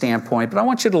 doctrinal standpoint. But I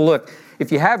want you to look,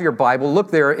 if you have your Bible,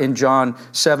 look there in John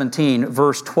 17,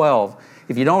 verse 12.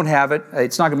 If you don't have it,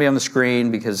 it's not going to be on the screen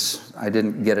because I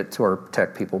didn't get it to our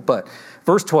tech people. But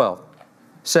verse 12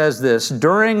 says this,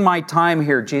 during my time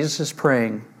here, Jesus is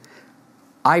praying,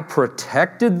 I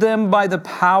protected them by the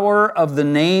power of the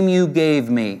name you gave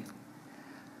me.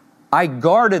 I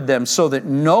guarded them so that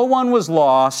no one was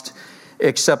lost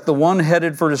except the one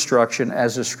headed for destruction,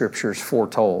 as the Scriptures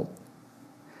foretold.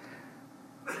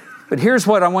 But here's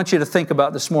what I want you to think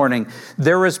about this morning.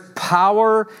 There is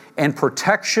power and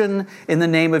protection in the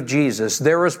name of Jesus.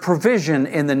 There is provision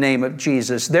in the name of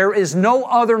Jesus. There is no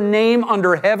other name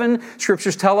under heaven,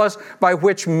 Scriptures tell us, by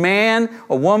which man,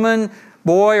 a woman,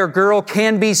 boy or girl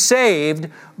can be saved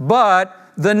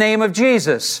but the name of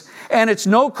Jesus. And it's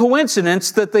no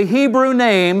coincidence that the Hebrew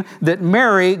name that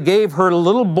Mary gave her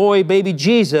little boy, baby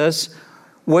Jesus,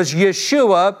 was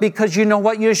Yeshua, because you know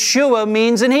what Yeshua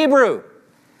means in Hebrew?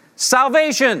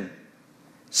 Salvation,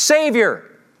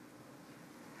 Savior.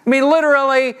 I mean,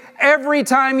 literally, every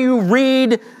time you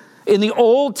read in the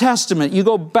Old Testament, you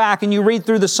go back and you read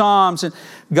through the Psalms, and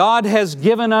God has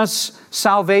given us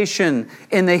salvation.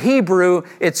 In the Hebrew,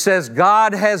 it says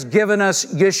God has given us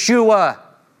Yeshua,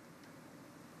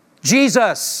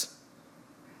 Jesus.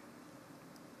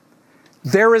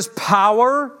 There is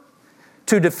power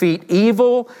to defeat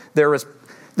evil. There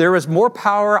is more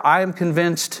power, I am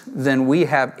convinced, than we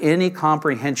have any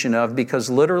comprehension of, because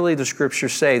literally the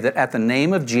Scriptures say that at the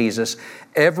name of Jesus,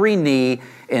 every knee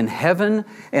in heaven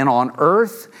and on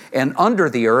earth and under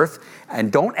the earth, and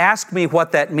don't ask me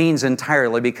what that means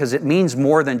entirely, because it means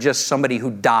more than just somebody who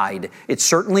died. It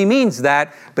certainly means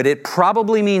that, but it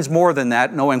probably means more than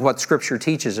that, knowing what Scripture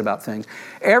teaches about things.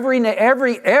 Every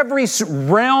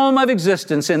realm of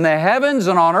existence in the heavens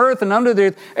and on earth and under the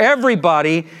earth,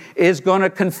 everybody is going to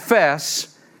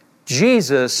confess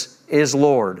Jesus is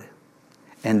Lord.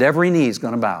 And every knee is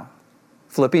going to bow.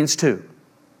 Philippians 2.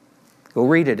 Go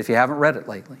read it if you haven't read it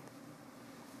lately.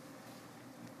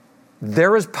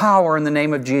 There is power in the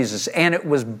name of Jesus, and it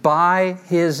was by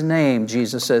His name,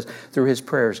 Jesus says, through His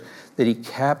prayers, that He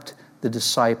kept the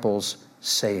disciples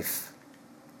safe.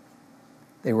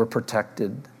 They were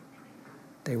protected.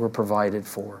 They were provided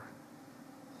for.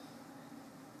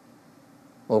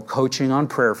 Well, coaching on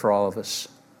prayer for all of us.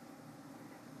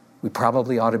 We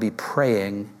probably ought to be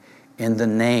praying in the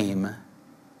name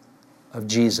of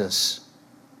Jesus.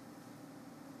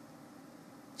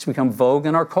 It's become vogue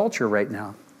in our culture right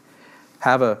now.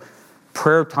 Have a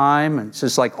prayer time, and it's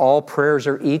just like all prayers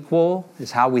are equal,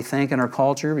 is how we think in our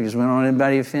culture, because we don't want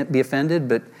anybody to be offended.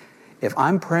 But if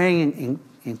I'm praying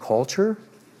in culture,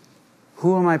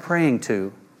 who am I praying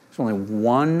to? There's only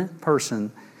one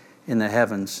person in the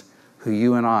heavens who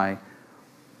you and I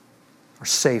are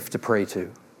safe to pray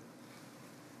to.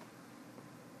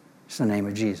 It's the name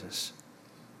of Jesus.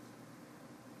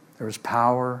 There is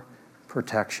power,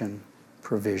 protection,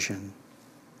 provision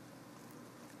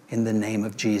in the name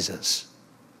of Jesus.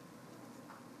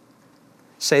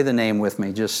 Say the name with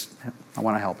me. I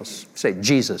want to help us. Say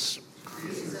Jesus.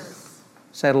 Jesus.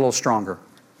 Say it a little stronger.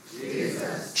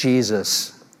 Jesus.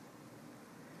 Jesus.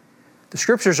 The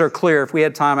Scriptures are clear. If we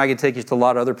had time, I could take you to a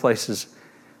lot of other places.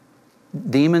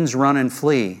 Demons run and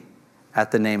flee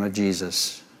at the name of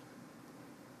Jesus.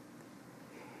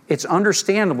 It's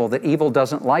understandable that evil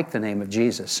doesn't like the name of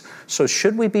Jesus. So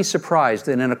should we be surprised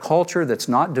that in a culture that's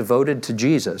not devoted to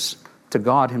Jesus, to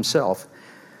God Himself,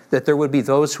 that there would be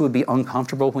those who would be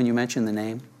uncomfortable when you mention the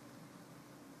name?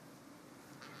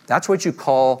 That's what you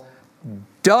call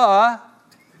duh.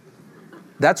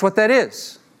 That's what that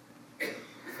is.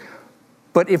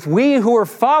 But if we who are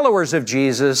followers of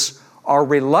Jesus are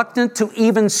reluctant to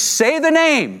even say the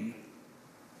name,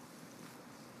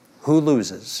 who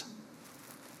loses?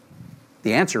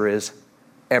 The answer is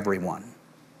everyone.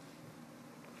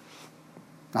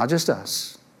 Not just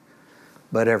us,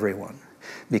 but everyone.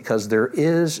 Because there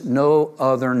is no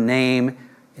other name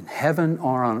in heaven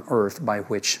or on earth by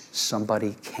which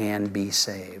somebody can be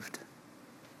saved.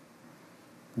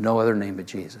 No other name but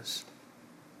Jesus.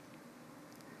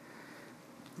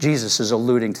 Jesus is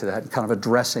alluding to that, kind of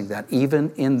addressing that,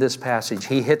 even in this passage.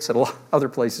 He hits it a lot other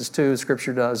places too,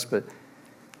 Scripture does, but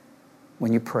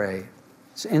when you pray,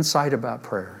 it's insight about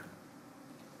prayer.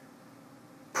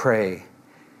 Pray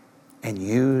and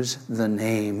use the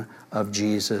name of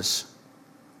Jesus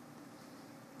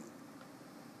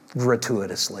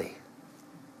gratuitously.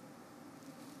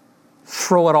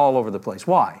 Throw it all over the place.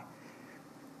 Why?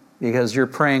 Because you're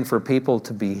praying for people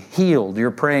to be healed.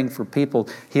 You're praying for people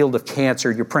healed of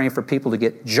cancer. You're praying for people to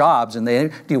get jobs. And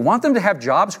do you want them to have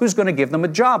jobs? Who's going to give them a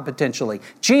job potentially?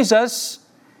 Jesus.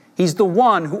 He's the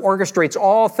one who orchestrates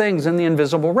all things in the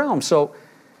invisible realm. So,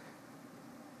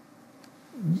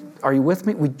 are you with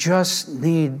me? We just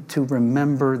need to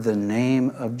remember the name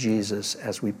of Jesus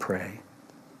as we pray.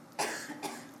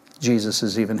 Jesus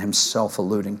is even Himself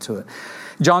alluding to it.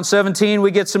 John 17, we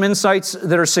get some insights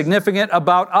that are significant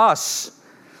about us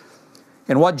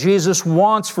and what Jesus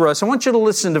wants for us. I want you to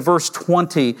listen to verse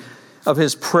 20 of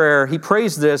His prayer. He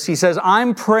prays this. He says,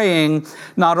 I'm praying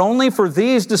not only for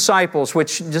these disciples,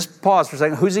 which, just pause for a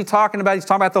second. Who's He talking about? He's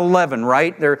talking about the 11,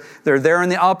 right? They're there in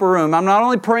the upper room. I'm not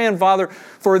only praying, Father,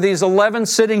 for these 11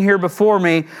 sitting here before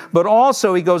me, but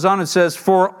also, he goes on and says,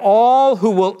 for all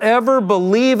who will ever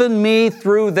believe in me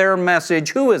through their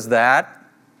message. Who is that?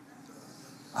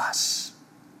 Us.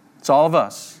 It's all of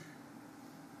us.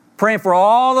 Praying for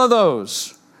all of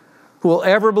those who will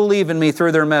ever believe in me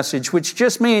through their message, which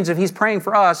just means if he's praying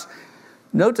for us,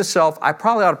 note to self, I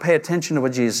probably ought to pay attention to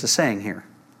what Jesus is saying here.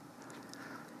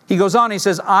 He goes on, he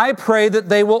says, I pray that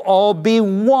they will all be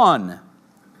one.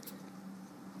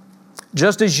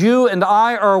 Just as you and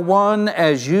I are one,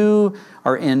 as you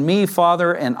are in me,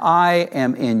 Father, and I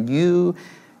am in you,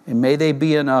 and may they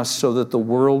be in us so that the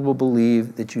world will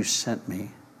believe that you sent me.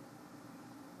 I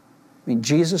mean,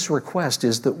 Jesus' request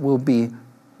is that we'll be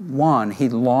one. He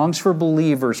longs for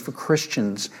believers, for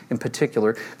Christians in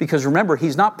particular, because remember,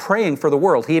 he's not praying for the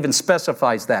world. He even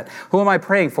specifies that. Who am I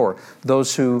praying for?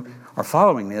 Those who are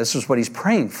following me. This is what he's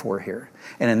praying for here.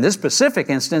 And in this specific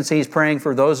instance, he's praying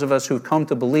for those of us who've come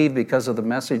to believe because of the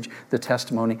message, the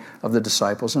testimony of the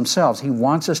disciples themselves. He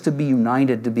wants us to be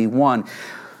united, to be one.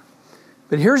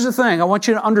 But here's the thing. I want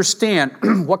you to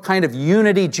understand what kind of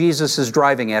unity Jesus is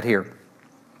driving at here.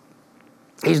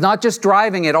 He's not just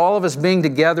driving at all of us being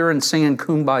together and singing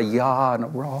Kumbaya,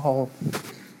 and we're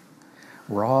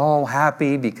all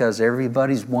happy because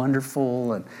everybody's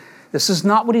wonderful. And this is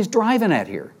not what he's driving at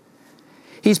here.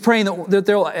 He's praying that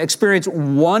they'll experience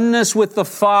oneness with the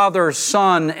Father,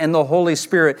 Son, and the Holy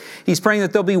Spirit. He's praying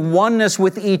that there'll be oneness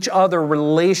with each other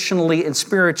relationally and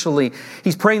spiritually.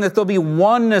 He's praying that there'll be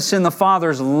oneness in the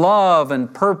Father's love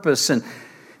and purpose. And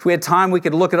if we had time, we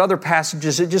could look at other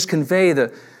passages that just convey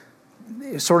the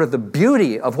sort of the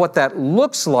beauty of what that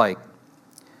looks like.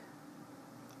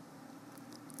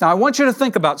 Now, I want you to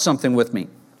think about something with me.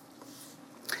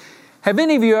 Have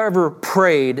any of you ever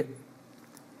prayed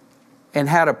and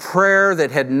had a prayer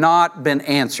that had not been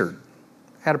answered?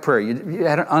 Had a prayer. You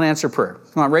had an unanswered prayer.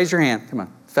 Come on, raise your hand. Come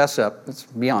on, fess up. Let's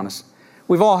be honest.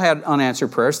 We've all had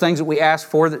unanswered prayers, things that we ask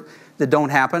for that don't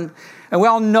happen. And we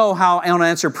all know how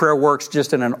unanswered prayer works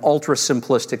just in an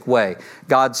ultra-simplistic way.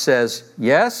 God says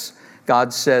yes.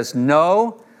 God says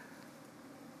no.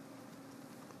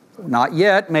 Not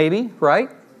yet, maybe, right?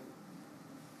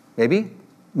 Maybe.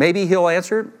 Maybe he'll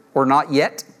answer, or not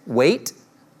yet. Wait.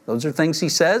 Those are things he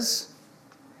says.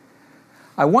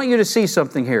 I want you to see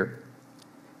something here.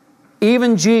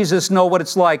 Even Jesus knows what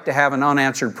it's like to have an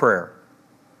unanswered prayer.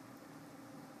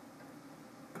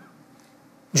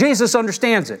 Jesus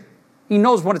understands it. He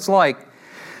knows what it's like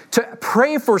to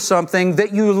pray for something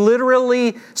that you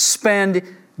literally spend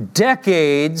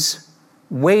decades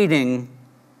waiting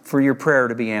for your prayer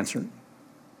to be answered.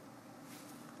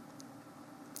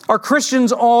 Are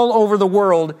Christians all over the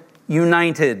world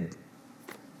united?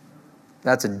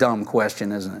 That's a dumb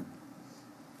question, isn't it?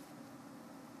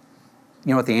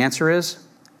 You know what the answer is?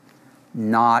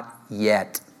 Not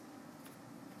yet.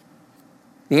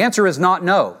 The answer is not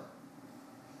no.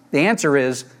 The answer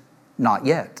is not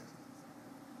yet.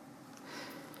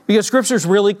 Because Scripture is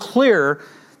really clear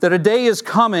that a day is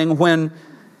coming when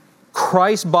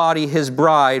Christ's body, His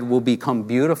bride, will become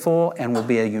beautiful and will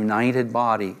be a united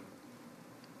body.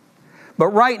 But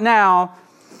right now,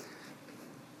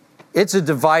 it's a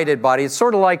divided body. It's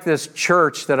sort of like this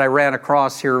church that I ran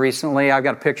across here recently. I've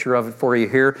got a picture of it for you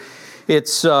here.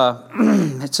 It's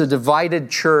a divided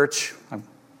church. I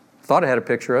thought I had a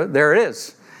picture of it. There it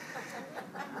is.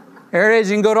 There it is.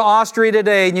 You can go to Austria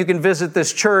today and you can visit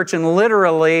this church, and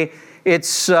literally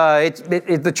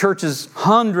the church is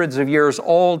hundreds of years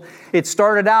old. It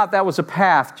started out, that was a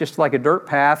path, just like a dirt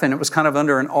path, and it was kind of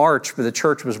under an arch, but the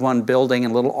church was one building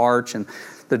and a little arch, and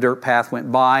the dirt path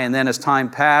went by. And then as time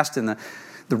passed and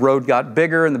the road got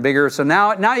bigger and bigger, so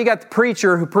now you got the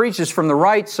preacher who preaches from the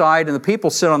right side and the people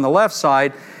sit on the left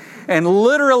side. And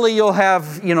literally you'll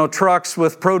have, trucks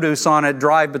with produce on it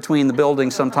drive between the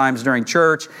buildings sometimes during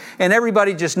church. And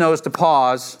everybody just knows to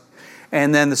pause.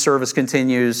 And then the service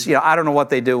continues. I don't know what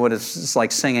they do when it's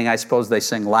like singing. I suppose they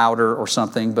sing louder or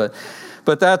something. But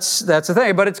that's the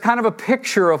thing. But it's kind of a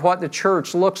picture of what the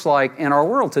church looks like in our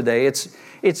world today.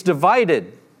 It's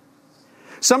divided.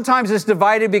 Sometimes it's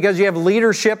divided because you have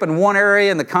leadership in one area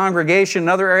and the congregation in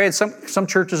another area. Some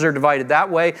churches are divided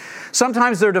that way.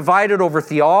 Sometimes they're divided over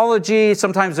theology.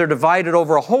 Sometimes they're divided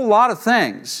over a whole lot of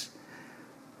things.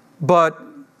 But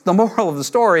the moral of the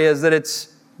story is that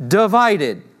it's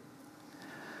divided.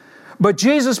 But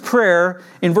Jesus' prayer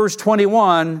in verse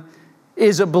 21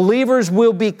 is that believers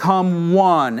will become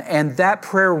one, and that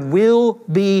prayer will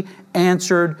be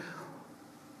answered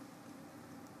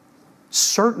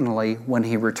certainly when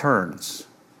He returns,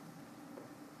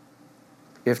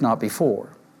 if not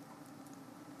before.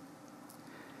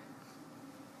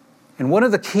 And one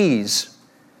of the keys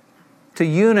to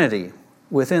unity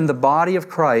within the body of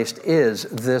Christ is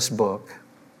this book.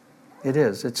 It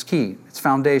is. It's key. It's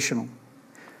foundational.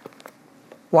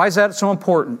 Why is that so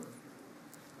important?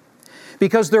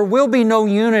 Because there will be no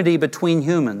unity between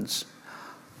humans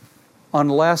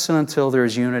unless and until there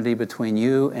is unity between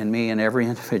you and me and every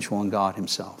individual and God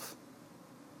Himself.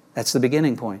 That's the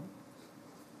beginning point.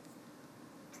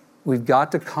 We've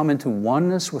got to come into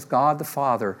oneness with God the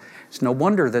Father. It's no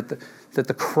wonder that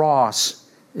the cross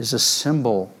is a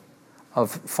symbol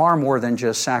of far more than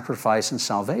just sacrifice and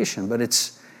salvation, but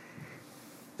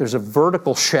there's a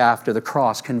vertical shaft of the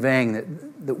cross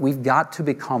conveying that we've got to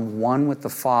become one with the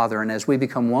Father. And as we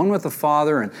become one with the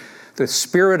Father and the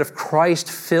Spirit of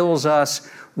Christ fills us,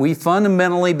 we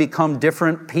fundamentally become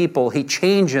different people. He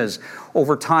changes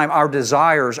over time our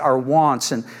desires, our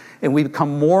wants, and we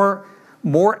become more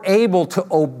able to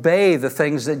obey the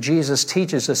things that Jesus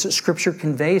teaches us, that Scripture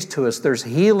conveys to us. There's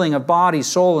healing of body,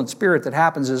 soul, and spirit that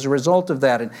happens as a result of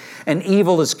that. And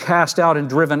evil is cast out and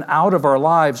driven out of our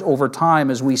lives over time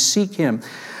as we seek Him.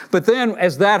 But then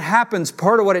as that happens,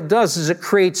 part of what it does is it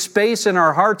creates space in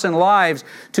our hearts and lives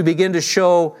to begin to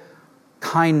show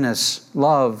kindness,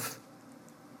 love,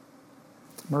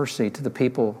 mercy to the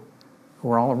people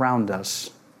who are all around us.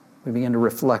 We begin to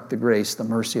reflect the grace, the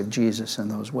mercy of Jesus in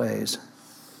those ways.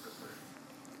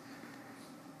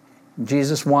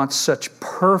 Jesus wants such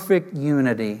perfect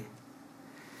unity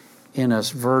in us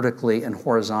vertically and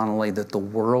horizontally that the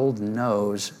world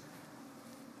knows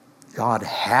God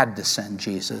had to send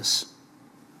Jesus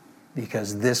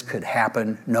because this could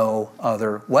happen no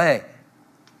other way.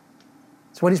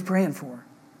 That's what He's praying for.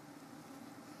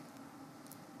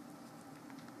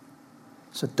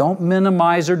 So don't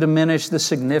minimize or diminish the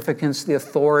significance, the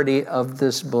authority of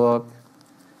this book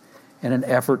in an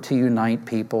effort to unite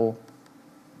people.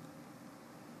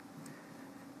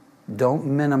 Don't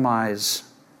minimize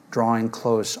drawing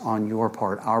close on your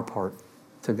part, our part,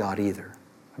 to God either.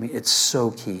 I mean, it's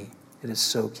so key. It is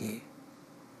so key.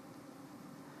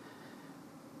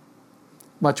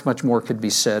 Much, much more could be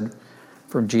said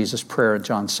from Jesus' prayer in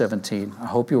John 17. I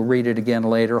hope you'll read it again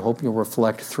later. I hope you'll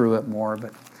reflect through it more.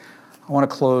 But I want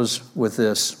to close with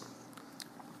this.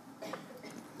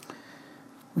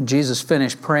 When Jesus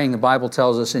finished praying, the Bible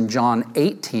tells us in John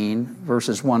 18,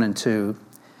 verses 1 and 2,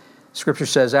 Scripture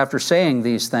says, after saying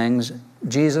these things,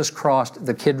 Jesus crossed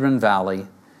the Kidron Valley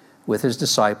with His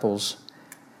disciples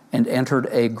and entered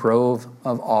a grove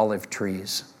of olive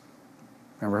trees.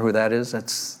 Remember who that is?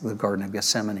 That's the Garden of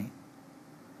Gethsemane.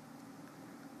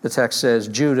 The text says,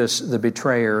 Judas, the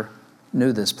betrayer,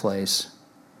 knew this place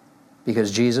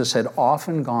because Jesus had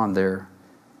often gone there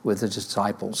with His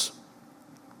disciples.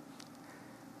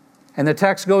 And the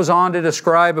text goes on to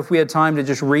describe, if we had time to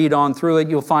just read on through it,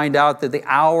 you'll find out that the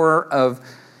hour of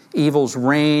evil's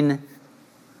reign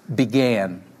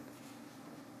began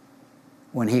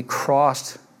when He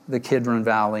crossed the Kidron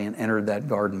Valley and entered that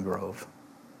garden grove.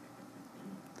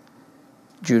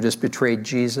 Judas betrayed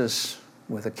Jesus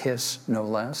with a kiss, no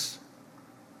less.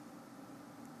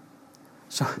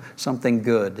 So, something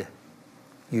good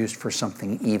used for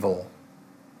something evil.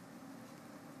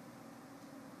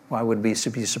 Why would we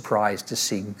be surprised to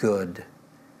see good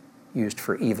used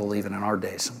for evil even in our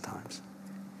day sometimes?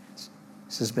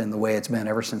 This has been the way it's been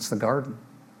ever since the garden.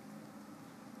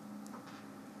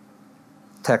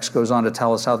 Text goes on to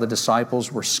tell us how the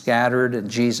disciples were scattered and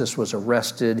Jesus was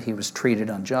arrested. He was treated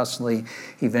unjustly.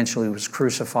 He eventually was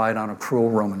crucified on a cruel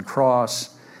Roman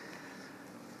cross.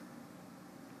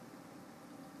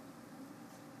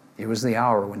 It was the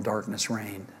hour when darkness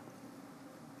reigned,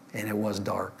 and it was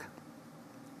dark.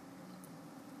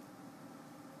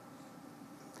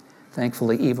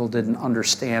 Thankfully, evil didn't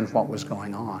understand what was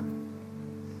going on.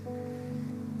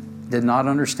 Did not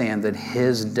understand that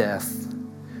His death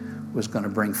was going to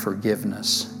bring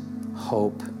forgiveness,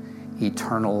 hope,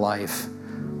 eternal life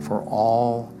for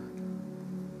all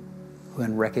who,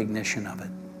 in recognition of it,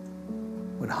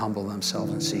 would humble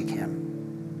themselves and seek Him.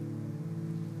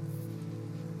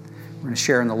 We're going to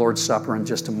share in the Lord's Supper in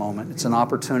just a moment. It's an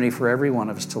opportunity for every one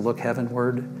of us to look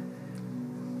heavenward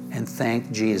and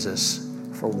thank Jesus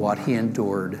for what He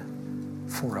endured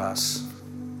for us.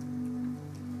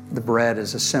 The bread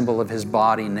is a symbol of His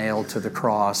body nailed to the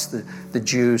cross. The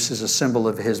juice is a symbol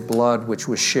of His blood which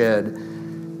was shed,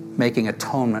 making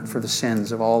atonement for the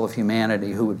sins of all of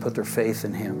humanity who would put their faith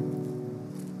in Him.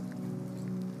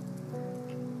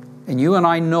 And you and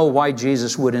I know why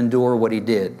Jesus would endure what He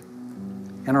did.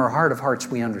 In our heart of hearts,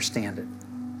 we understand it.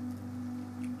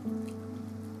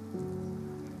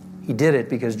 He did it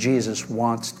because Jesus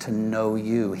wants to know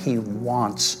you. He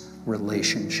wants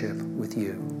relationship with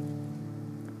you.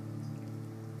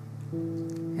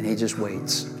 And He just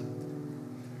waits.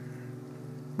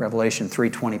 Revelation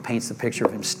 3:20 paints the picture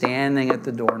of Him standing at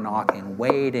the door knocking,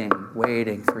 waiting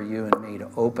for you and me to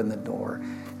open the door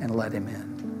and let Him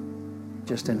in.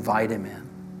 Just invite Him in.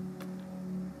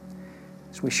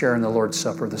 As we share in the Lord's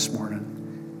Supper this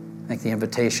morning, I think the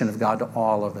invitation of God to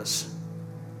all of us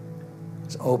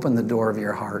is open the door of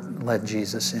your heart and let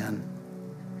Jesus in.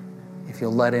 If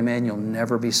you'll let him in, you'll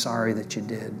never be sorry that you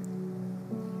did.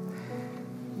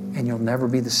 And you'll never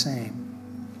be the same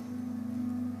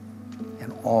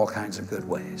in all kinds of good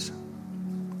ways.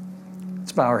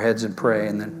 Let's bow our heads and pray,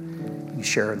 and then you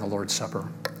share in the Lord's Supper.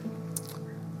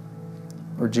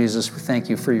 Lord Jesus, we thank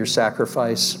you for your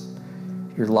sacrifice,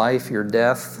 your life, your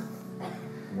death.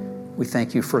 We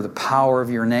thank you for the power of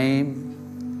your name.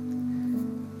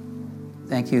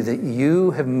 Thank you that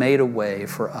you have made a way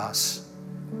for us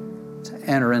to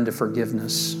enter into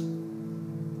forgiveness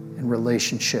and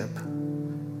relationship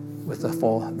with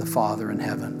the Father in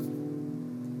heaven.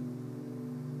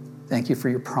 Thank you for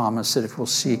your promise that if we'll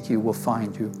seek you, we'll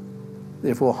find you. That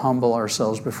if we'll humble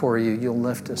ourselves before you, you'll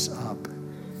lift us up.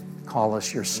 Call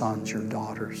us your sons, your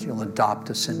daughters. You'll adopt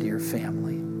us into your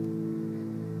family.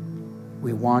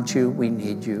 We want you. We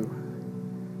need you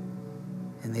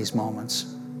in these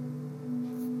moments.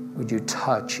 Would you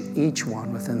touch each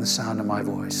one within the sound of my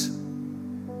voice?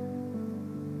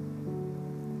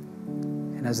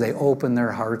 And as they open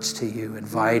their hearts to you,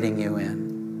 inviting you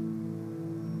in,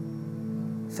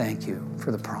 thank you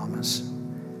for the promise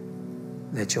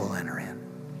that you'll enter in.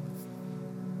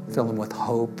 Fill them with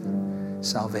hope,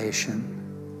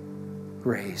 salvation,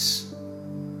 grace,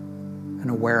 an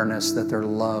awareness that they're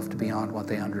loved beyond what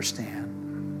they understand.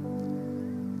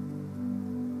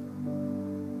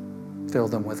 Fill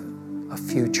them with a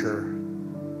future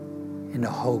and a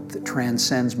hope that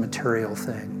transcends material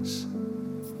things.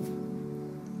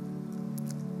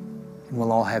 And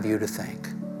we'll all have you to thank.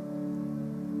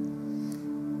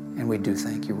 And we do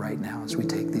thank you right now as we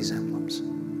take these emblems.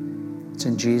 It's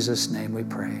in Jesus' name we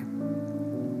pray.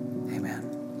 Amen.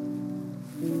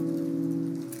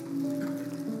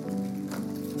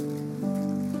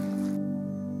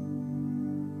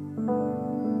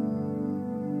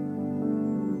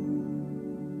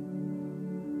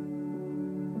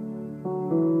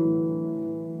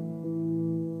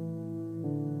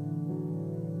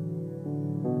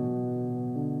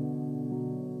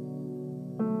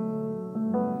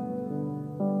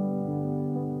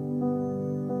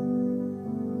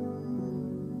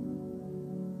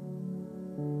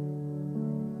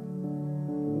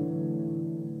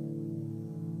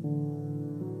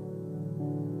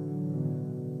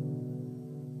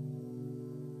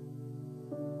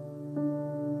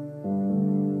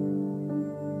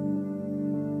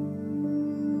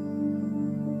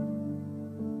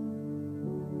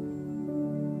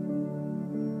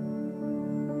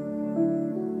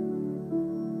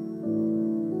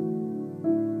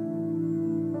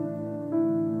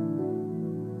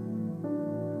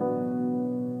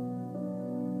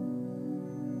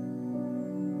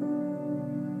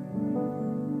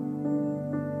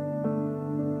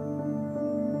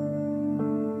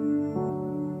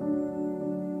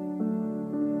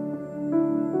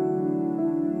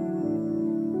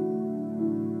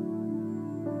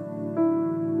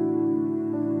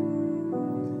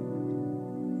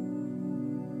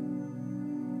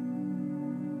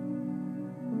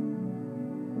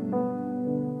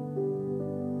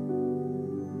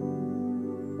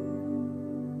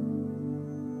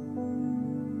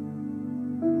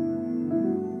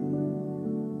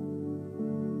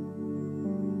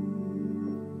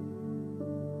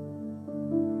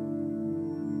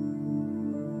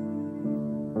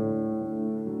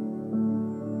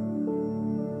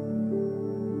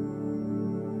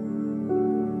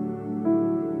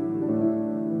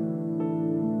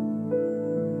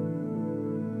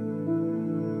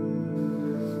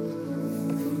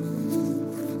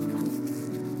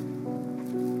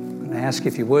 Ask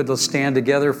if you would, let's stand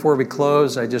together before we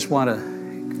close. I just want to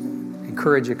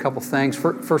encourage a couple things.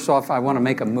 First off, I want to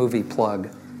make a movie plug.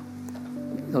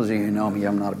 Those of you who know me,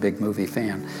 I'm not a big movie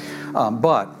fan.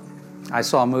 But I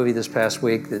saw a movie this past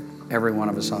week that every one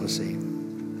of us ought to see.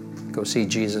 Go see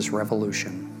Jesus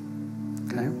Revolution.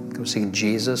 Okay? Go see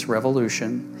Jesus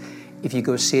Revolution. If you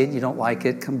go see it, you don't like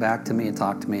it, come back to me and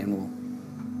talk to me,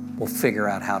 and we'll figure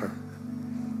out how to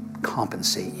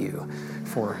compensate you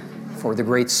for the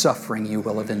great suffering you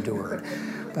will have endured.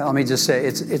 But let me just say,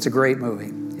 it's a great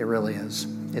movie. It really is.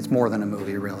 It's more than a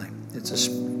movie, really.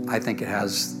 I think it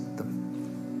has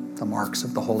the marks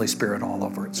of the Holy Spirit all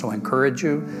over it. So I encourage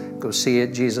you, go see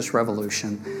it, Jesus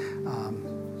Revolution.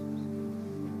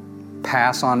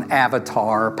 Pass on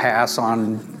Avatar, pass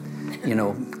on,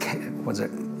 what's it?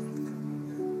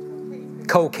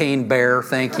 Cocaine Bear,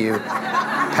 thank you.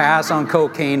 Pass on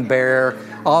Cocaine Bear,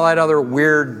 all that other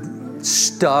weird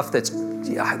stuff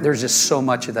there's just so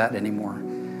much of that anymore.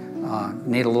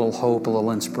 need a little hope, a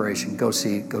little inspiration, go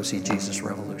see Jesus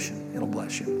Revolution. It'll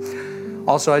bless you.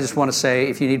 Also, I just want to say,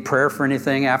 if you need prayer for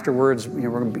anything afterwards, we're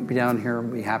going to be down here.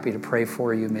 We'll be happy to pray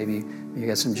for you. Maybe you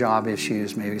got some job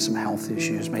issues, maybe some health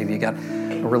issues, maybe you got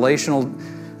a relational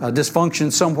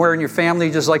dysfunction somewhere in your family,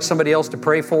 just like somebody else to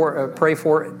pray for.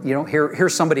 Hear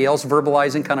somebody else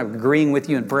verbalizing, kind of agreeing with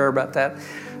you in prayer about that.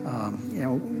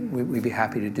 We'd be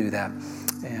happy to do that.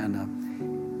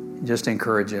 And just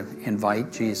encourage you,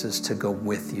 invite Jesus to go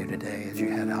with you today as you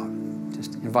head out.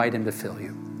 Just invite him to fill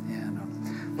you.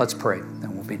 And let's pray,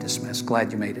 then we'll be dismissed.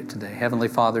 Glad you made it today. Heavenly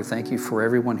Father, thank you for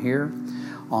everyone here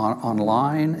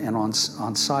online and on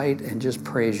site, and just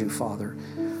praise you, Father,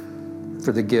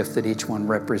 for the gift that each one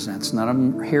represents. None of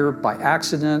them are here by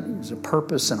accident. There's a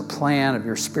purpose and a plan of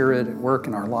your Spirit at work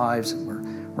in our lives.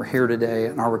 We're here today,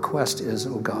 and our request is,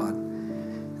 oh God,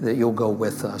 that you'll go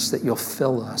with us, that you'll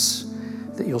fill us,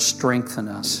 that you'll strengthen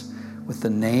us with the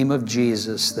name of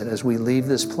Jesus, that as we leave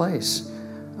this place,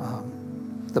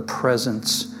 the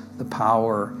presence, the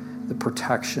power, the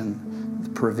protection, the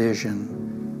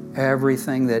provision,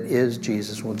 everything that is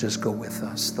Jesus will just go with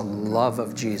us. The love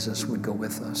of Jesus would go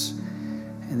with us,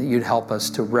 and that you'd help us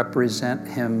to represent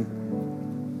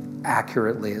him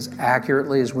accurately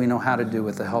as we know how to do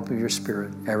with the help of your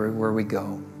Spirit everywhere we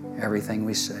go, everything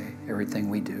we say, everything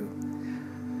we do.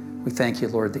 We thank you,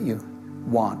 Lord, that you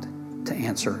want to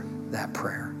answer that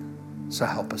prayer. So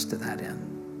help us to that end.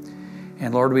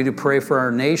 And Lord, we do pray for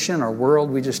our nation, our world.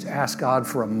 We just ask God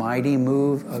for a mighty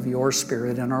move of your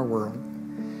Spirit in our world.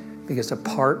 Because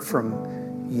apart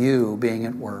from you being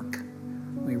at work,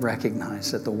 we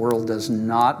recognize that the world does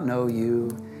not know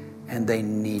you, and they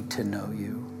need to know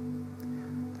you.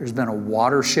 There's been a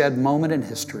watershed moment in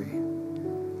history,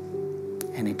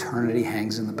 and eternity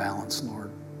hangs in the balance,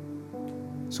 Lord.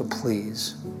 So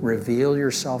please, reveal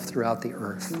yourself throughout the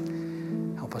earth.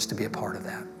 Help us to be a part of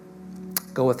that.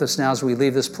 Go with us now as we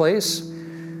leave this place.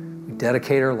 We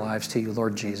dedicate our lives to you,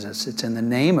 Lord Jesus. It's in the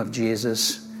name of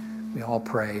Jesus we all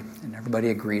pray. And everybody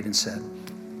agreed and said,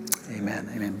 amen.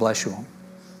 Amen. Bless you all.